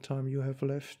 for the time you have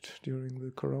left during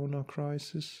the corona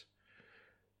crisis,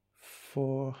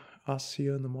 for us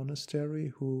here in the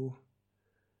monastery who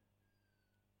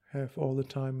have all the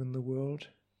time in the world,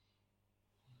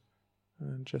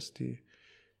 and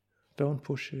don't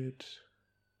push it,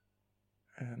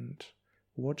 and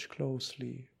watch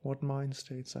closely what mind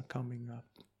states are coming up.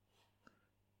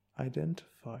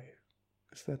 Identify,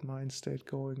 is that mind state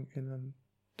going in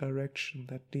a direction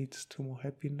that leads to more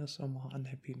happiness or more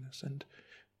unhappiness? And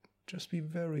just be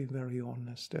very, very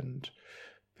honest and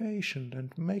patient,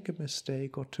 and make a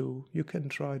mistake or two. You can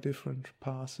try different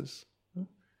paths.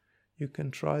 You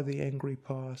can try the angry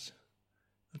path,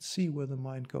 and see where the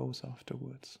mind goes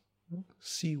afterwards.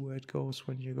 See where it goes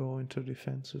when you go into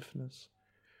defensiveness.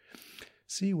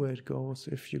 See where it goes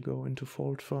if you go into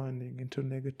fault finding, into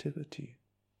negativity.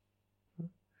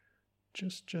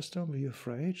 Just don't be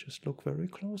afraid. Just look very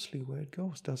closely where it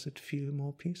goes. Does it feel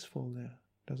more peaceful there?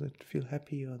 Does it feel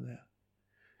happier there?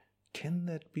 Can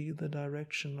that be the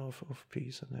direction of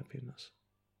peace and happiness?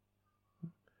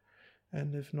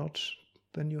 And if not,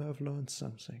 then you have learned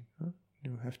something.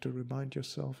 You have to remind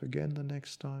yourself again the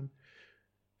next time.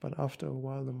 But after a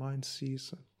while the mind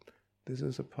sees, this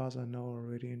is a path I know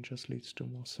already, and just leads to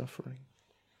more suffering.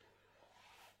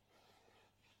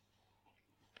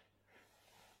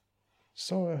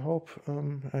 So I hope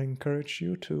I encourage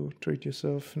you to treat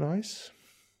yourself nice,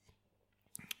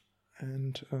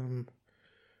 and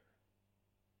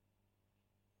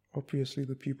obviously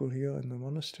the people here in the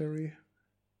monastery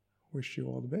wish you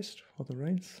all the best for the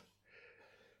rains,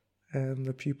 and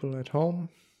the people at home,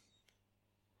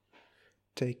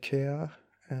 take care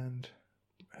and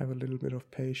have a little bit of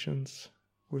patience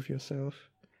with yourself.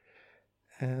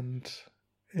 And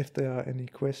if there are any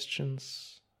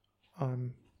questions,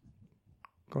 I'm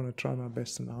going to try my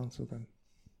best and answer them.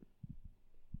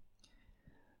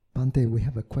 Bhante, we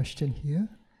have a question here.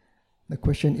 The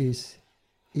question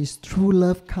is true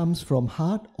love comes from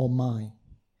heart or mind?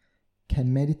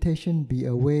 Can meditation be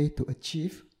a way to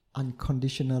achieve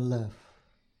unconditional love?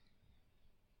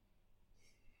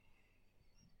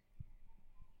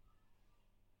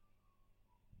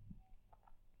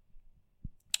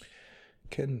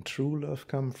 Can true love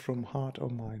come from heart or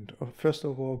mind? First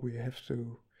of all, we have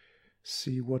to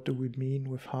see what do we mean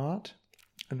with heart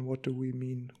and what do we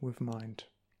mean with mind.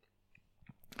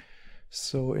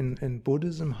 So in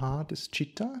Buddhism, heart is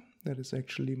Citta. That is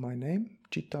actually my name.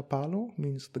 Cittapalo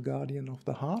means the guardian of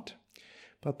the heart,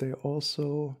 but they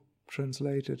also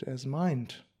translate it as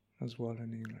mind as well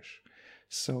in English.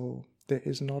 So there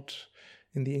is not,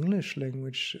 in the English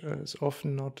language, is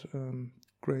often not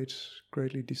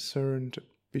greatly discerned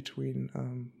between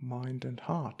mind and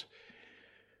heart.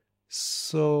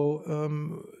 So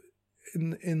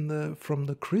from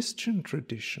the Christian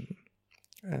tradition,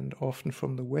 and often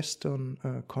from the Western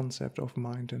concept of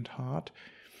mind and heart,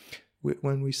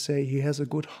 when we say he has a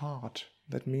good heart,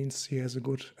 that means he has a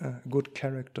good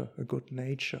character, a good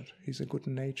nature. He's a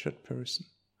good-natured person.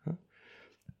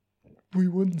 We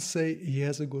wouldn't say he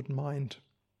has a good mind.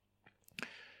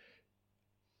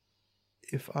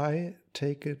 If I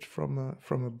take it from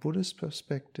a Buddhist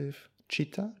perspective,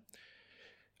 citta,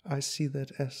 I see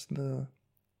that as the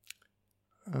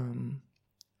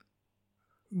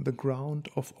ground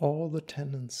of all the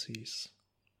tendencies.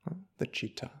 The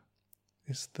citta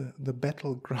is the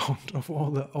battleground of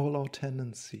all our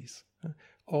tendencies,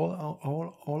 all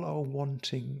our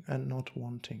wanting and not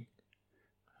wanting.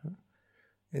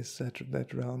 Is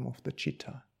that realm of the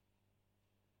citta,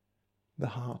 the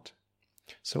heart.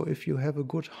 So if you have a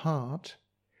good heart,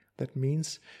 that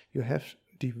means you have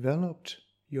developed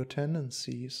your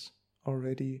tendencies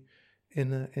already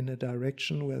in a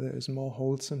direction where there is more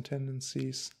wholesome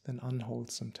tendencies than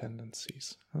unwholesome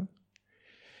tendencies.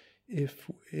 If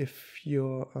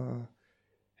you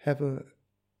have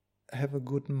a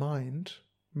good mind,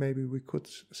 maybe we could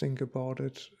think about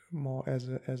it more as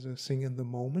a thing in the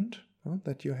moment,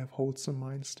 that you have wholesome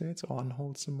mind states or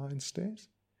unwholesome mind states.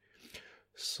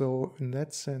 So in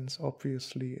that sense,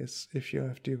 obviously, if you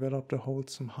have developed a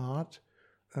wholesome heart,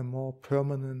 a more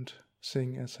permanent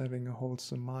thing as having a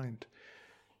wholesome mind.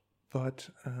 But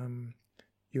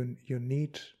you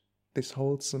need this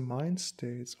wholesome mind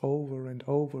states over and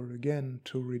over again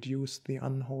to reduce the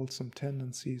unwholesome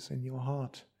tendencies in your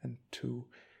heart and to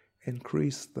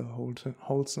increase the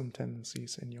wholesome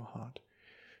tendencies in your heart.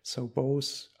 So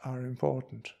both are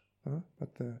important.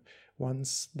 But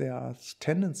once there are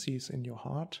tendencies in your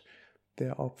heart, they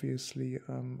obviously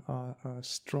are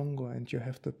stronger, and you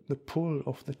have the pull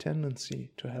of the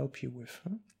tendency to help you with.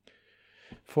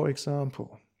 For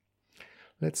example,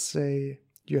 let's say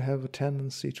you have a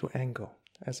tendency to anger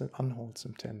as an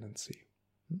unwholesome tendency.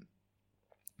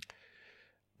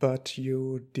 But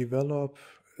you develop,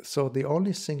 so the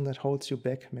only thing that holds you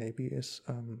back maybe is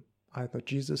either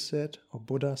Jesus said or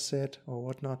Buddha said or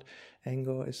whatnot,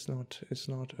 anger is not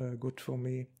good for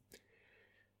me.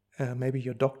 Maybe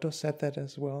your doctor said that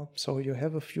as well. So you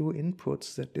have a few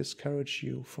inputs that discourage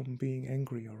you from being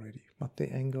angry already, but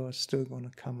the anger is still going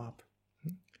to come up.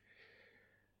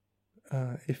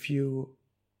 If you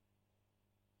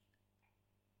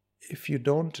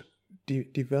don't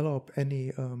develop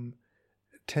any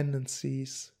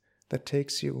tendencies that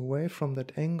takes you away from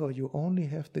that anger, you only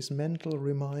have these mental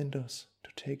reminders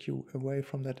to take you away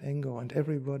from that anger. And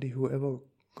everybody who ever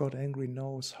got angry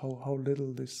knows how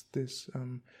little this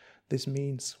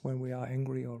means when we are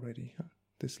angry already.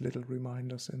 These little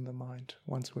reminders in the mind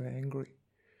once we're angry.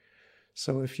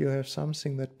 So if you have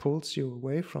something that pulls you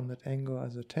away from that anger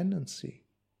as a tendency,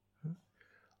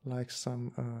 like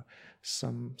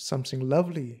something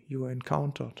lovely you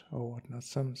encountered or whatnot,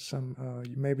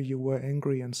 maybe you were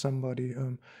angry and somebody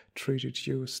treated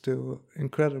you still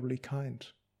incredibly kind.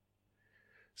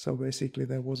 So basically,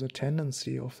 there was a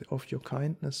tendency of your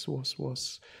kindness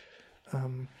was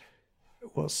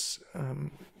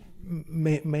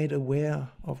made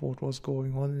aware of what was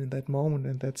going on in that moment,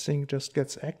 and that thing just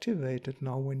gets activated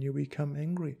now when you become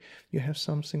angry. You have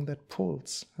something that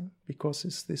pulls, because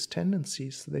it's these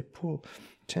tendencies, they pull.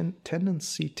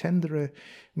 Tendency, tendere,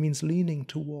 means leaning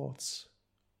towards.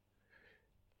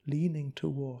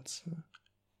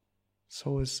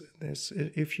 So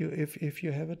if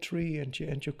you have a tree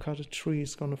and you cut a tree,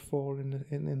 it's going to fall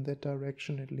in that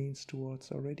direction it leans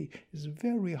towards already. It's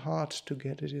very hard to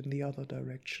get it in the other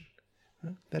direction.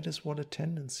 That is what a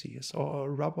tendency is, or a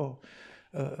rubber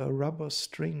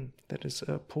string that is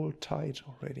pulled tight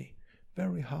already.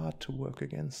 Very hard to work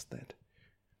against that.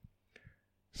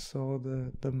 So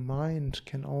the mind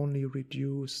can only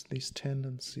reduce these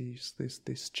tendencies, this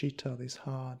citta, this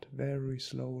heart, very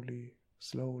slowly,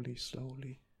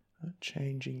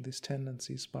 changing these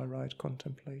tendencies by right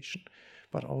contemplation,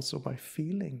 but also by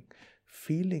feeling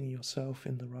yourself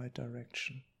in the right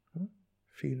direction,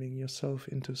 feeling yourself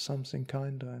into something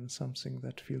kinder and something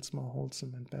that feels more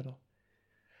wholesome and better.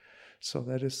 So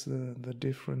that is the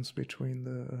difference between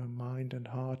the mind and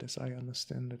heart, as I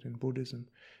understand it in Buddhism.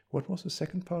 What was the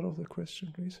second part of the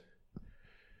question, please?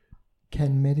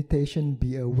 Can meditation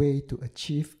be a way to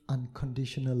achieve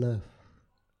unconditional love?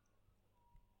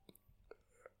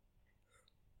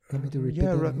 Want me to repeat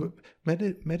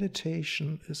that?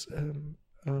 Meditation is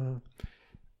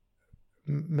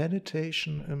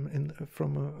meditation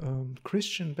from a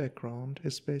Christian background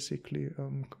is basically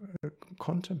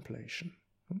contemplation.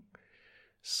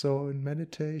 So in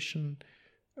meditation,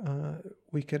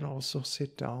 we can also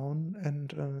sit down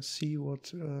and see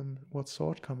what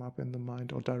thought come up in the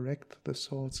mind, or direct the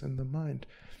thoughts in the mind.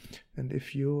 And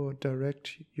if you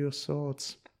direct your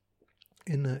thoughts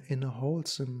in a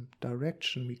wholesome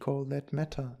direction, we call that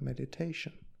metta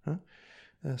meditation.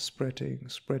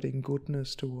 Spreading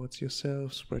goodness towards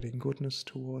yourself, spreading goodness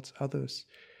towards others.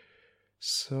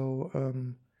 So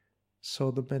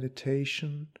the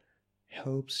meditation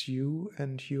helps you,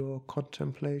 and your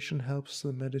contemplation helps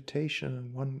the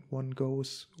meditation, and one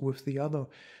goes with the other.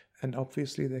 And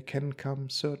obviously there can come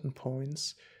certain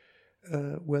points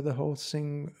where the whole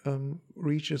thing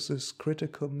reaches this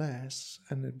critical mass,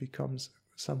 and it becomes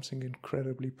something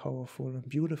incredibly powerful and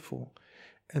beautiful.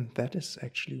 And that is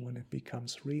actually when it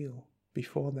becomes real.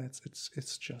 Before that,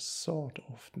 it's just thought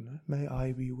often. May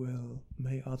I be well,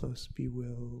 may others be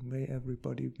well, may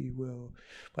everybody be well.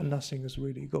 But nothing is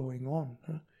really going on.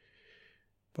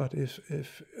 But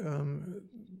if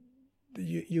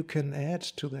you can add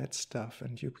to that stuff,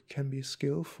 and you can be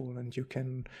skillful, and you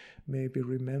can maybe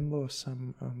remember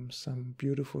some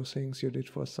beautiful things you did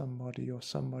for somebody or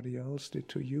somebody else did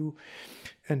to you,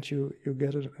 and you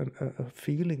get a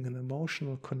feeling, an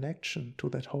emotional connection to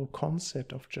that whole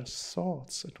concept of just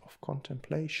thoughts and of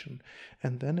contemplation,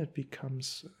 and then it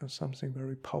becomes something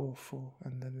very powerful,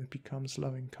 and then it becomes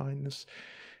loving kindness.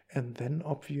 And then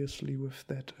obviously with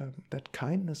that that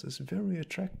kindness is very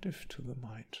attractive to the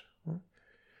mind.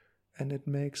 And it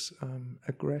makes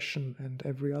aggression and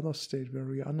every other state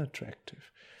very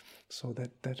unattractive. So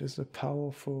that is a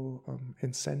powerful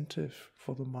incentive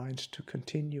for the mind to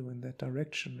continue in that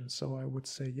direction. And so I would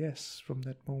say yes, from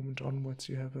that moment onwards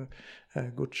you have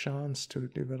a good chance to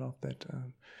develop that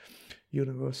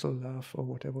universal love, or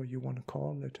whatever you want to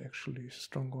call it, actually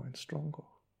stronger and stronger.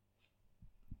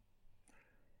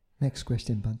 Next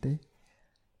question, Bhante.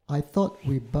 I thought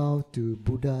we bow to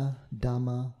Buddha,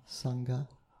 Dhamma, Sangha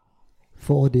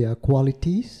for their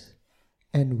qualities,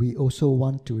 and we also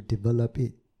want to develop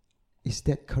it. Is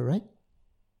that correct?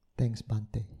 Thanks,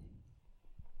 Bhante.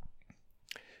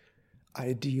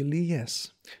 Ideally,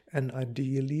 yes. And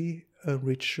ideally, a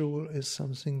ritual is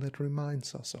something that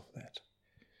reminds us of that.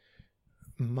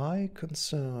 My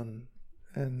concern,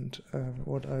 and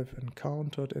what I've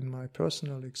encountered in my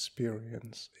personal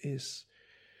experience, is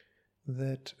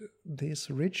that these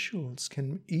rituals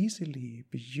can easily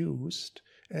be used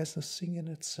as a thing in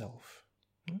itself.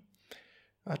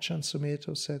 Ajahn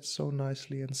Sumedho said so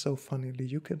nicely and so funnily,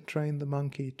 you can train the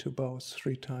monkey to bow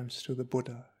 3 times to the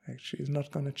Buddha. Actually, it's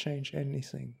not going to change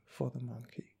anything for the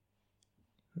monkey.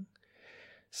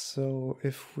 So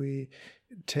if we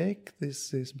take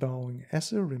this bowing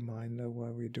as a reminder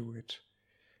while we do it,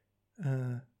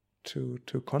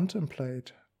 to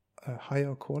contemplate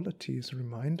higher qualities,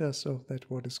 remind us of that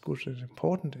what is good and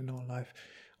important in our life,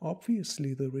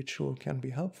 obviously the ritual can be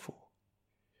helpful.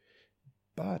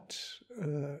 But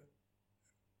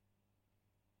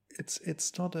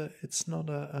it's not a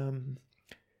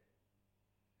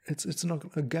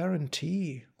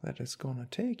guarantee that it's gonna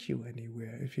take you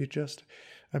anywhere. If you just,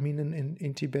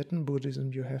 in Tibetan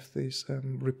Buddhism you have this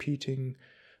repeating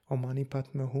Om Mani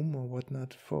Padme Hum or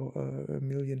whatnot for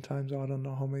 1,000,000 times, I don't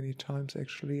know how many times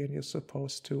actually, and you're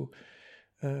supposed to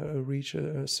reach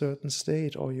a certain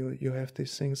state, or you have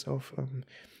these things of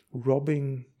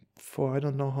robbing for I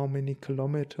don't know how many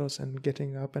kilometers and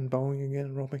getting up and bowing again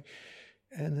and robbing,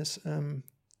 and this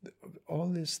all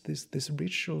these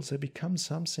rituals, they become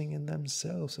something in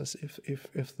themselves, as if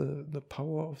the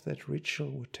power of that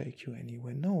ritual would take you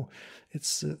anywhere. No,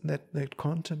 it's that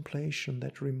contemplation,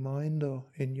 that reminder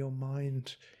in your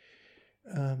mind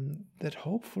that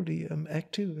hopefully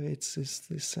activates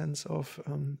this sense of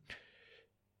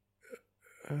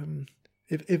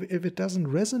if it doesn't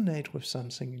resonate with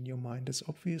something in your mind, it's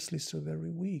obviously still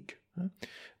very weak.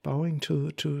 Bowing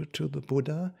to the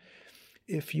Buddha,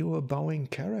 if you're a bowing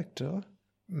character,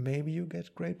 maybe you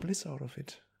get great bliss out of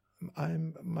it.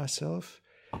 I'm myself,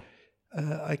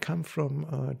 I come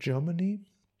from Germany.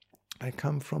 I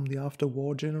come from the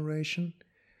after-war generation.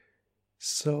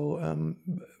 So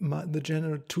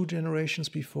the 2 generations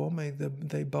before me,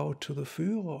 they bowed to the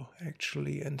Führer,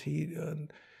 actually, and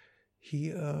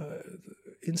he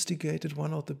instigated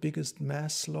one of the biggest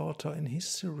mass slaughter in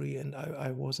history, and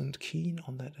I wasn't keen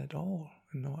on that at all.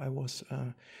 I was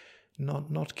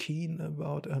not keen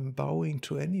about bowing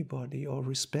to anybody or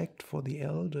respect for the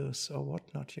elders or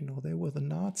whatnot. They were the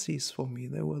Nazis for me.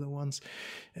 They were the ones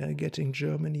getting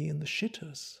Germany in the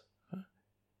shitters.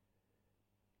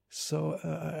 So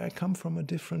I come from a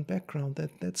different background.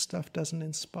 That stuff doesn't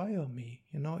inspire me.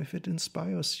 If it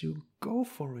inspires you, go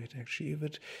for it. Actually,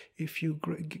 if you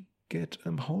get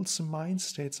wholesome mind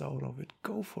states out of it,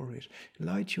 go for it.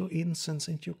 Light your incense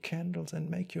and your candles and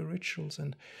make your rituals.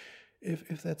 And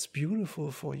if that's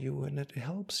beautiful for you and it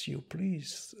helps you,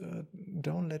 please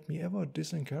don't let me ever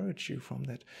disencourage you from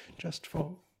that. Just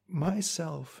for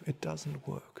myself, it doesn't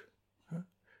work.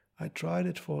 I tried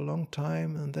it for a long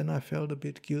time, and then I felt a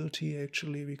bit guilty,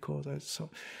 actually, because it's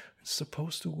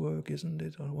supposed to work, isn't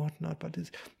it, or whatnot. But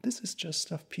this is just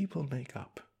stuff people make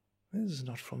up. This is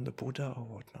not from the Buddha or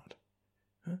whatnot.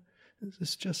 This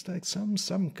is just like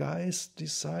some guys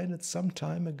decided some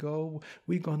time ago,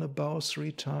 we're gonna bow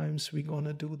 3 times, we're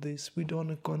gonna do this, we're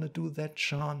gonna do that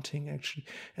chanting, actually.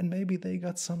 And maybe they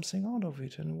got something out of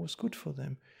it, and it was good for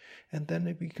them. And then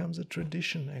it becomes a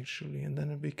tradition, actually, and then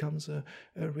it becomes a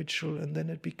ritual, and then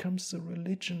it becomes a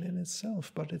religion in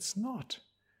itself, but it's not.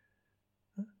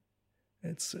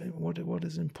 It's what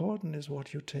is important is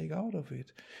what you take out of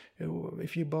it.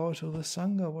 If you bow to the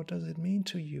Sangha, what does it mean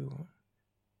to you?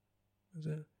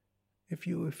 If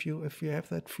you have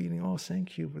that feeling, oh,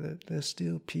 thank you, but there's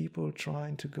still people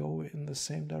trying to go in the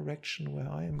same direction where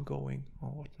I am going, or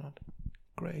whatnot.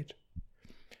 Great.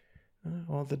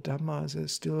 Or the Dhamma,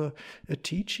 there's still a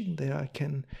teaching there. I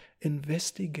can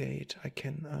investigate. I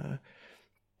can.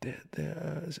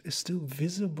 There is still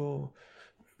visible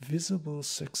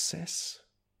success.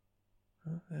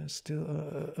 There's still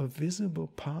a visible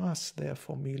path there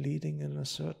for me leading in a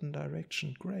certain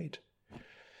direction. Great.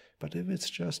 But if it's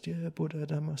just, Buddha,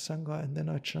 Dhamma, Sangha, and then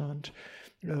I chant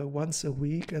once a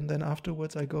week, and then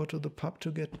afterwards I go to the pub to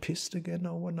get pissed again,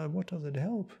 or what does it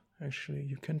help? Actually,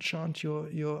 you can chant your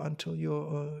until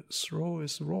your throat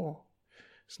is raw.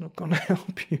 It's not gonna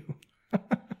help you.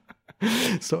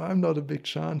 So I'm not a big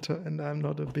chanter, and I'm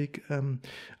not big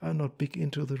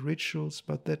into the rituals.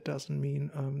 But that doesn't mean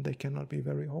they cannot be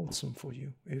very wholesome for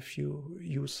you if you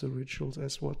use the rituals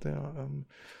as what they are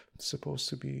supposed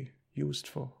to be used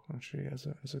for, actually, as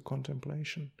a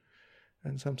contemplation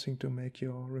and something to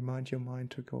remind your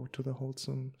mind to go to the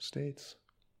wholesome states.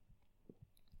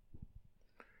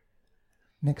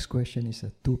 Next question is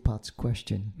a two-part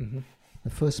question. Mm-hmm. The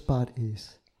first part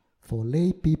is, for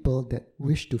lay people that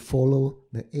wish to follow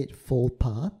the Eightfold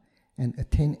Path and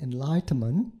attain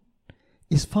enlightenment,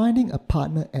 is finding a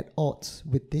partner at odds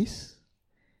with this?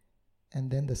 And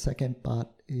then the second part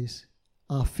is,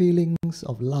 are feelings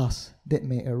of lust that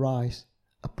may arise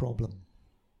a problem?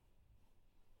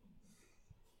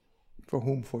 For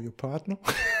whom? For your partner?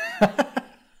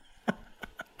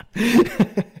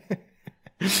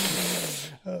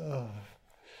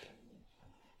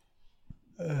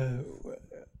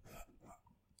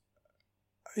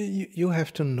 You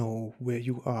have to know where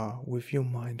you are with your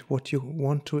mind, what you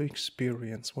want to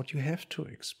experience, what you have to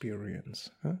experience.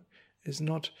 It's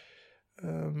not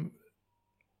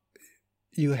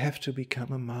you have to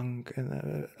become a monk,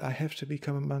 and I have to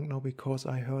become a monk now because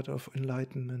I heard of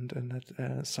enlightenment and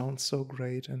that sounds so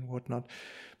great and whatnot.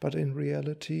 But in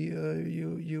reality,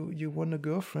 you want a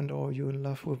girlfriend, or you're in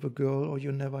love with a girl, or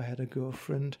you never had a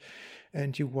girlfriend,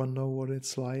 and you want to know what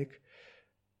it's like,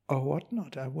 or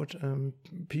whatnot.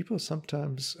 People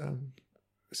sometimes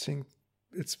think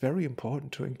it's very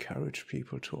important to encourage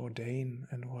people to ordain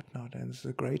and whatnot, and it's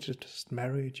the greatest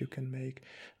merit you can make.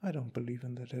 I don't believe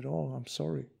in that at all. I'm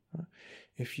sorry.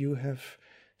 If you have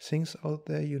things out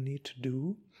there you need to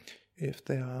do, if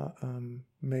there are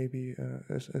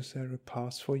is there a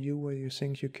path for you where you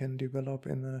think you can develop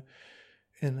in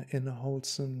a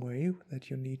wholesome way that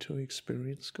you need to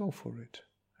experience, go for it.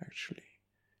 Actually,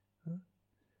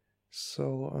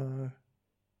 so.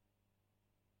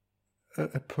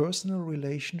 A personal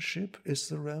relationship is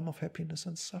the realm of happiness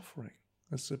and suffering.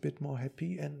 It's a bit more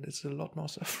happy and it's a lot more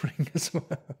suffering as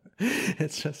well.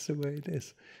 It's just the way it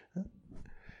is.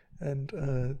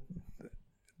 And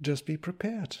just be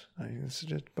prepared.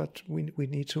 But we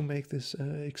need to make these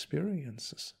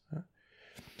experiences.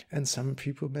 And some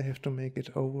people may have to make it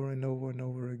over and over and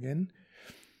over again.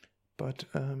 But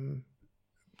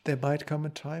there might come a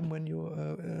time when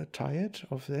you're tired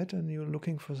of that and you're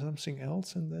looking for something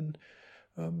else, and then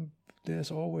there's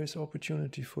always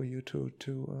opportunity for you to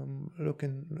look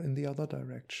in the other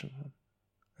direction.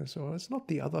 So it's not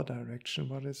the other direction,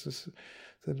 but it's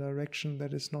the direction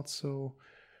that is not so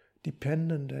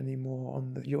dependent anymore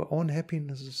on your own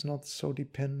happiness. Is not so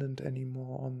dependent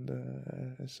anymore on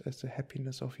as the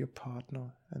happiness of your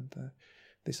partner and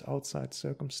these outside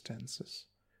circumstances.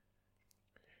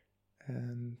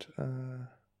 And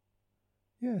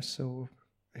so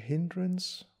a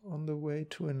hindrance on the way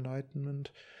to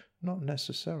enlightenment, not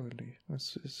necessarily.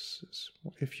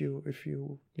 If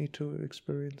you need to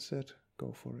experience that,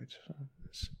 go for it.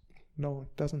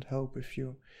 It doesn't help if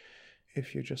you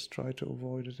just try to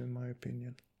avoid it, in my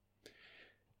opinion.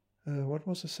 What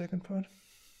was the second part?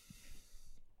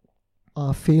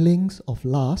 Are feelings of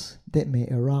lust that may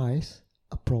arise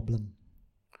a problem?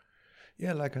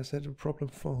 Yeah, like I said, a problem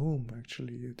for whom,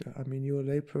 actually? I mean, you're a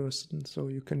layperson, so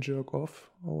you can jerk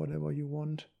off or whatever you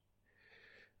want.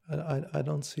 I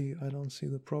don't see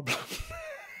the problem.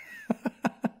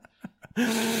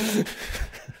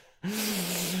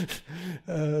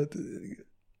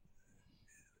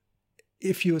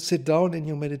 If you sit down in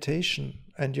your meditation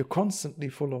and you're constantly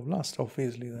full of lust,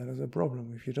 obviously that is a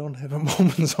problem. If you don't have a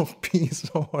moment of peace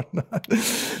or whatnot,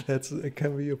 it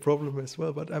can be a problem as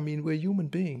well. But I mean, we're human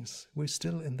beings. We're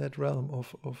still in that realm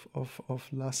of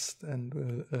lust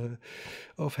and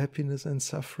of happiness and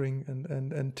suffering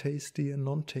and tasty and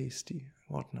non-tasty,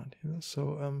 whatnot.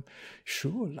 So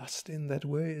sure, lust in that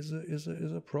way is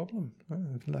a problem.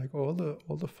 Like all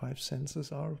the five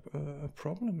senses are a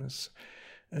problem.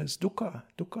 There's dukkha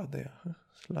there.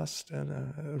 Lust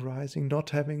and arising,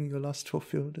 not having your lust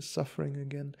fulfilled is suffering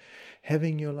again.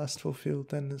 Having your lust fulfilled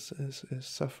then is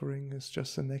suffering, is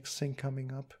just the next thing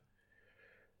coming up.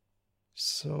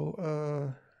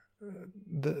 So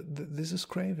this is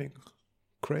craving.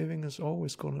 Craving is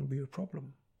always going to be a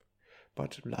problem.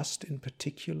 But lust in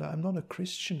particular, I'm not a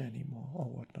Christian anymore or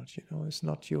whatnot. It's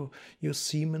not your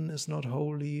semen is not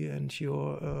holy, and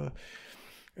your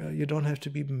you don't have to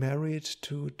be married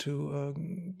to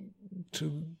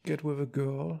get with a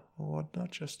girl or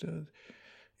whatnot. Just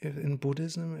if in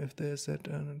Buddhism, if there's that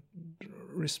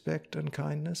respect and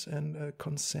kindness and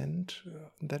consent,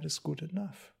 that is good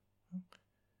enough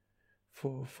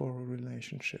for a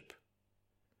relationship.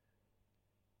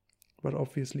 But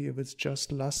obviously, if it's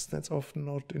just lust, that's often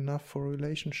not enough for a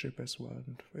relationship as well.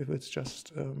 And if it's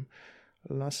just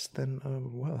lust, then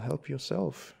well, help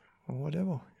yourself or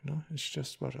whatever. It's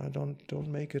just. But I don't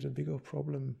make it a bigger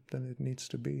problem than it needs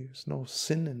to be. There's no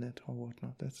sin in it or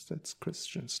whatnot. That's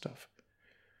Christian stuff.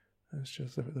 It's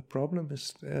just the problem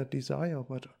is desire,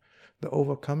 but the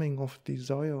overcoming of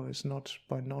desire is not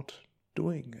by not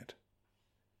doing it.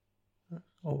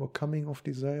 Overcoming of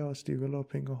desire is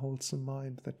developing a wholesome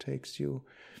mind that gets you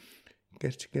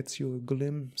a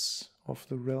glimpse of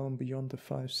the realm beyond the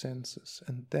five senses,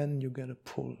 and then you get a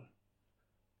pull.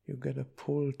 You get a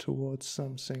pull towards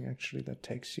something actually that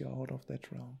takes you out of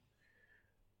that realm.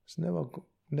 It's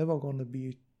never going to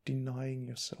be denying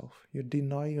yourself. You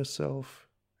deny yourself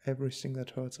everything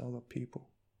that hurts other people.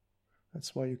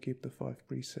 That's why you keep the 5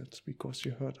 precepts, because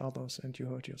you hurt others and you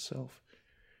hurt yourself.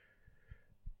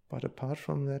 But apart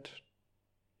from that,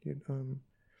 you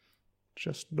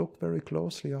just look very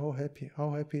closely. How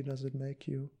happy does it make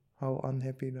you? How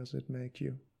unhappy does it make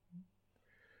you?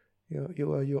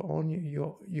 You are your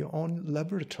own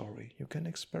laboratory. You can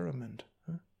experiment.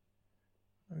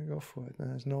 Go for it.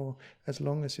 There's no, as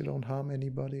long as you don't harm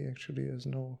anybody. Actually, there's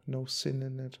no sin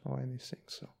in it or anything.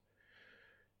 So,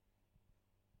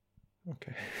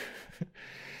 okay.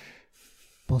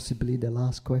 Possibly the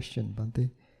last question,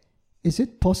 Bhante. Is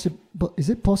it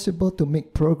possible to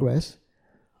make progress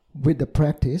with the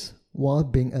practice while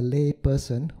being a lay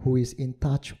person who is in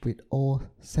touch with all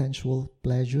sensual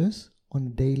pleasures on a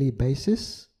daily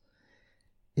basis?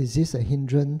 Is this a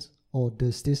hindrance, or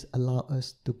does this allow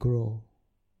us to grow?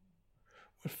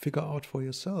 Well, figure out for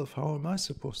yourself. How am I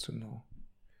supposed to know?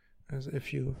 As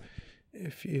if you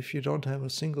don't have a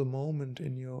single moment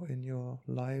in your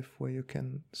life where you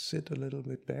can sit a little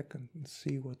bit back and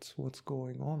see what's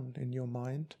going on in your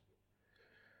mind,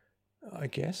 I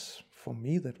guess for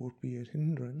me that would be a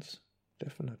hindrance.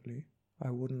 Definitely,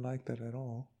 I wouldn't like that at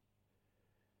all.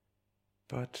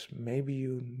 But maybe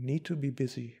you need to be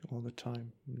busy all the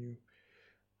time.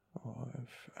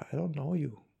 I don't know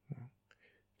you.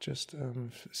 Just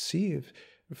see if.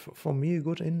 For me, a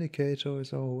good indicator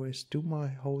is always, do my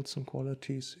wholesome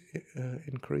qualities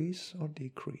increase or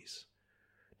decrease?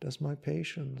 Does my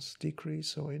patience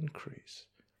decrease or increase?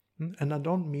 And I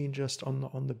don't mean just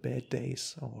on the bad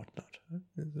days or whatnot.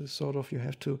 It's sort of, you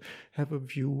have to have a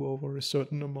view over a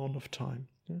certain amount of time.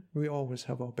 We always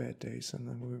have our bad days, and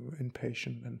then we're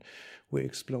impatient and we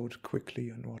explode quickly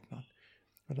and whatnot.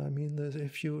 But I mean that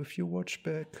if you watch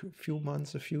back a few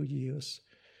months, a few years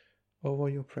over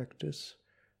your practice,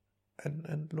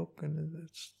 and look, and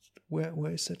it's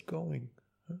where is it going?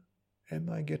 Am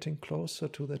I getting closer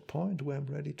to that point where I'm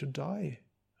ready to die?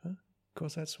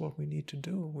 Because that's what we need to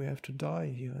do. We have to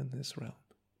die here in this realm.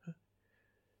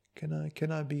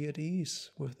 Can I be at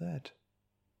ease with that?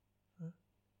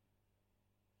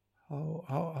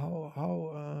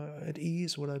 How at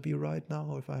ease would I be right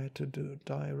now if I had to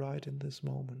die right in this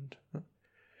moment?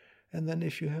 And then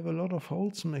if you have a lot of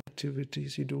wholesome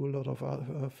activities, you do a lot of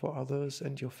for others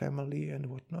and your family and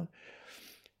whatnot,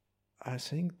 I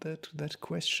think that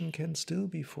question can still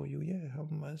be for you. Yeah,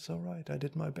 it's all right. I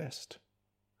did my best.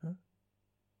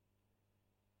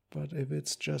 But if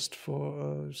it's just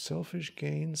for selfish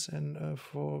gains and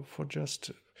for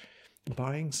just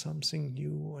buying something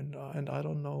new and I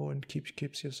don't know, and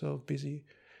keeps yourself busy,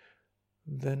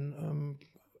 then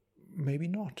maybe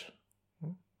not.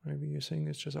 Maybe you think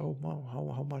it's just, oh wow,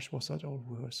 how much was that all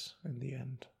worth in the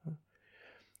end?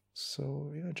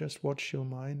 So yeah, just watch your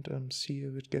mind and see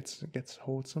if it gets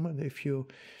wholesome, and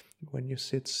when you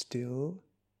sit still,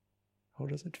 how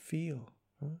does it feel?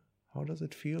 How does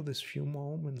it feel, these few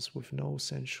moments with no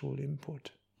sensual input?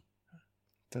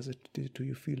 Do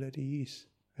you feel at ease,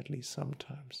 at least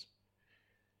sometimes?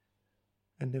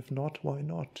 And if not, why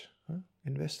not?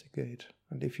 Investigate.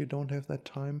 And if you don't have that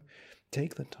time,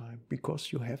 take the time,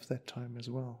 because you have that time as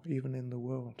well, even in the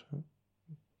world.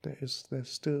 there's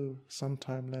still some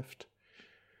time left,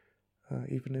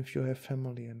 even if you have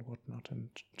family and whatnot. And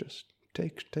just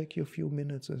take your few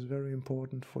minutes is very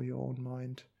important for your own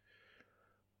mind,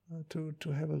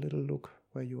 to have a little look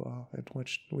where you are, at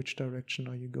which direction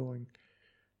are you going.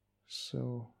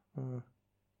 So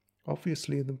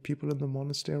obviously the people in the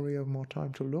monastery have more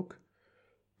time to look,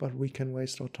 but we can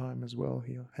waste our time as well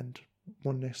here, and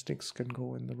monastics can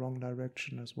go in the wrong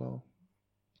direction as well,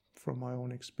 from my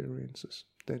own experiences.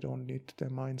 Their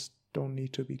minds don't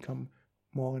need to become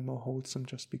more and more wholesome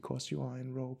just because you are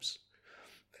in robes.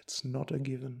 It's not a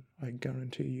given, I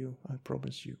guarantee you, I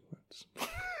promise you.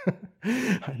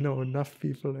 I know enough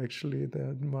people actually,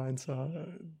 their minds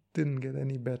didn't get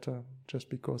any better just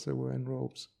because they were in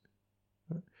robes.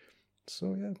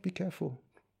 So yeah, be careful.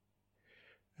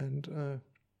 And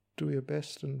do your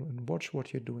best and watch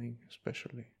what you're doing,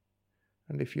 especially.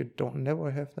 And if you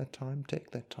never have that time,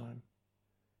 take that time.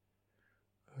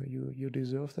 You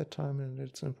deserve that time, and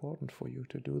it's important for you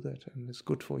to do that, and it's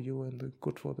good for you and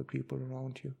good for the people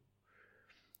around you,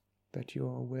 that you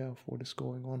are aware of what is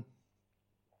going on.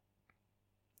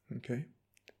 Okay?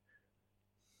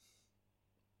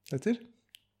 That's it?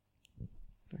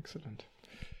 Excellent.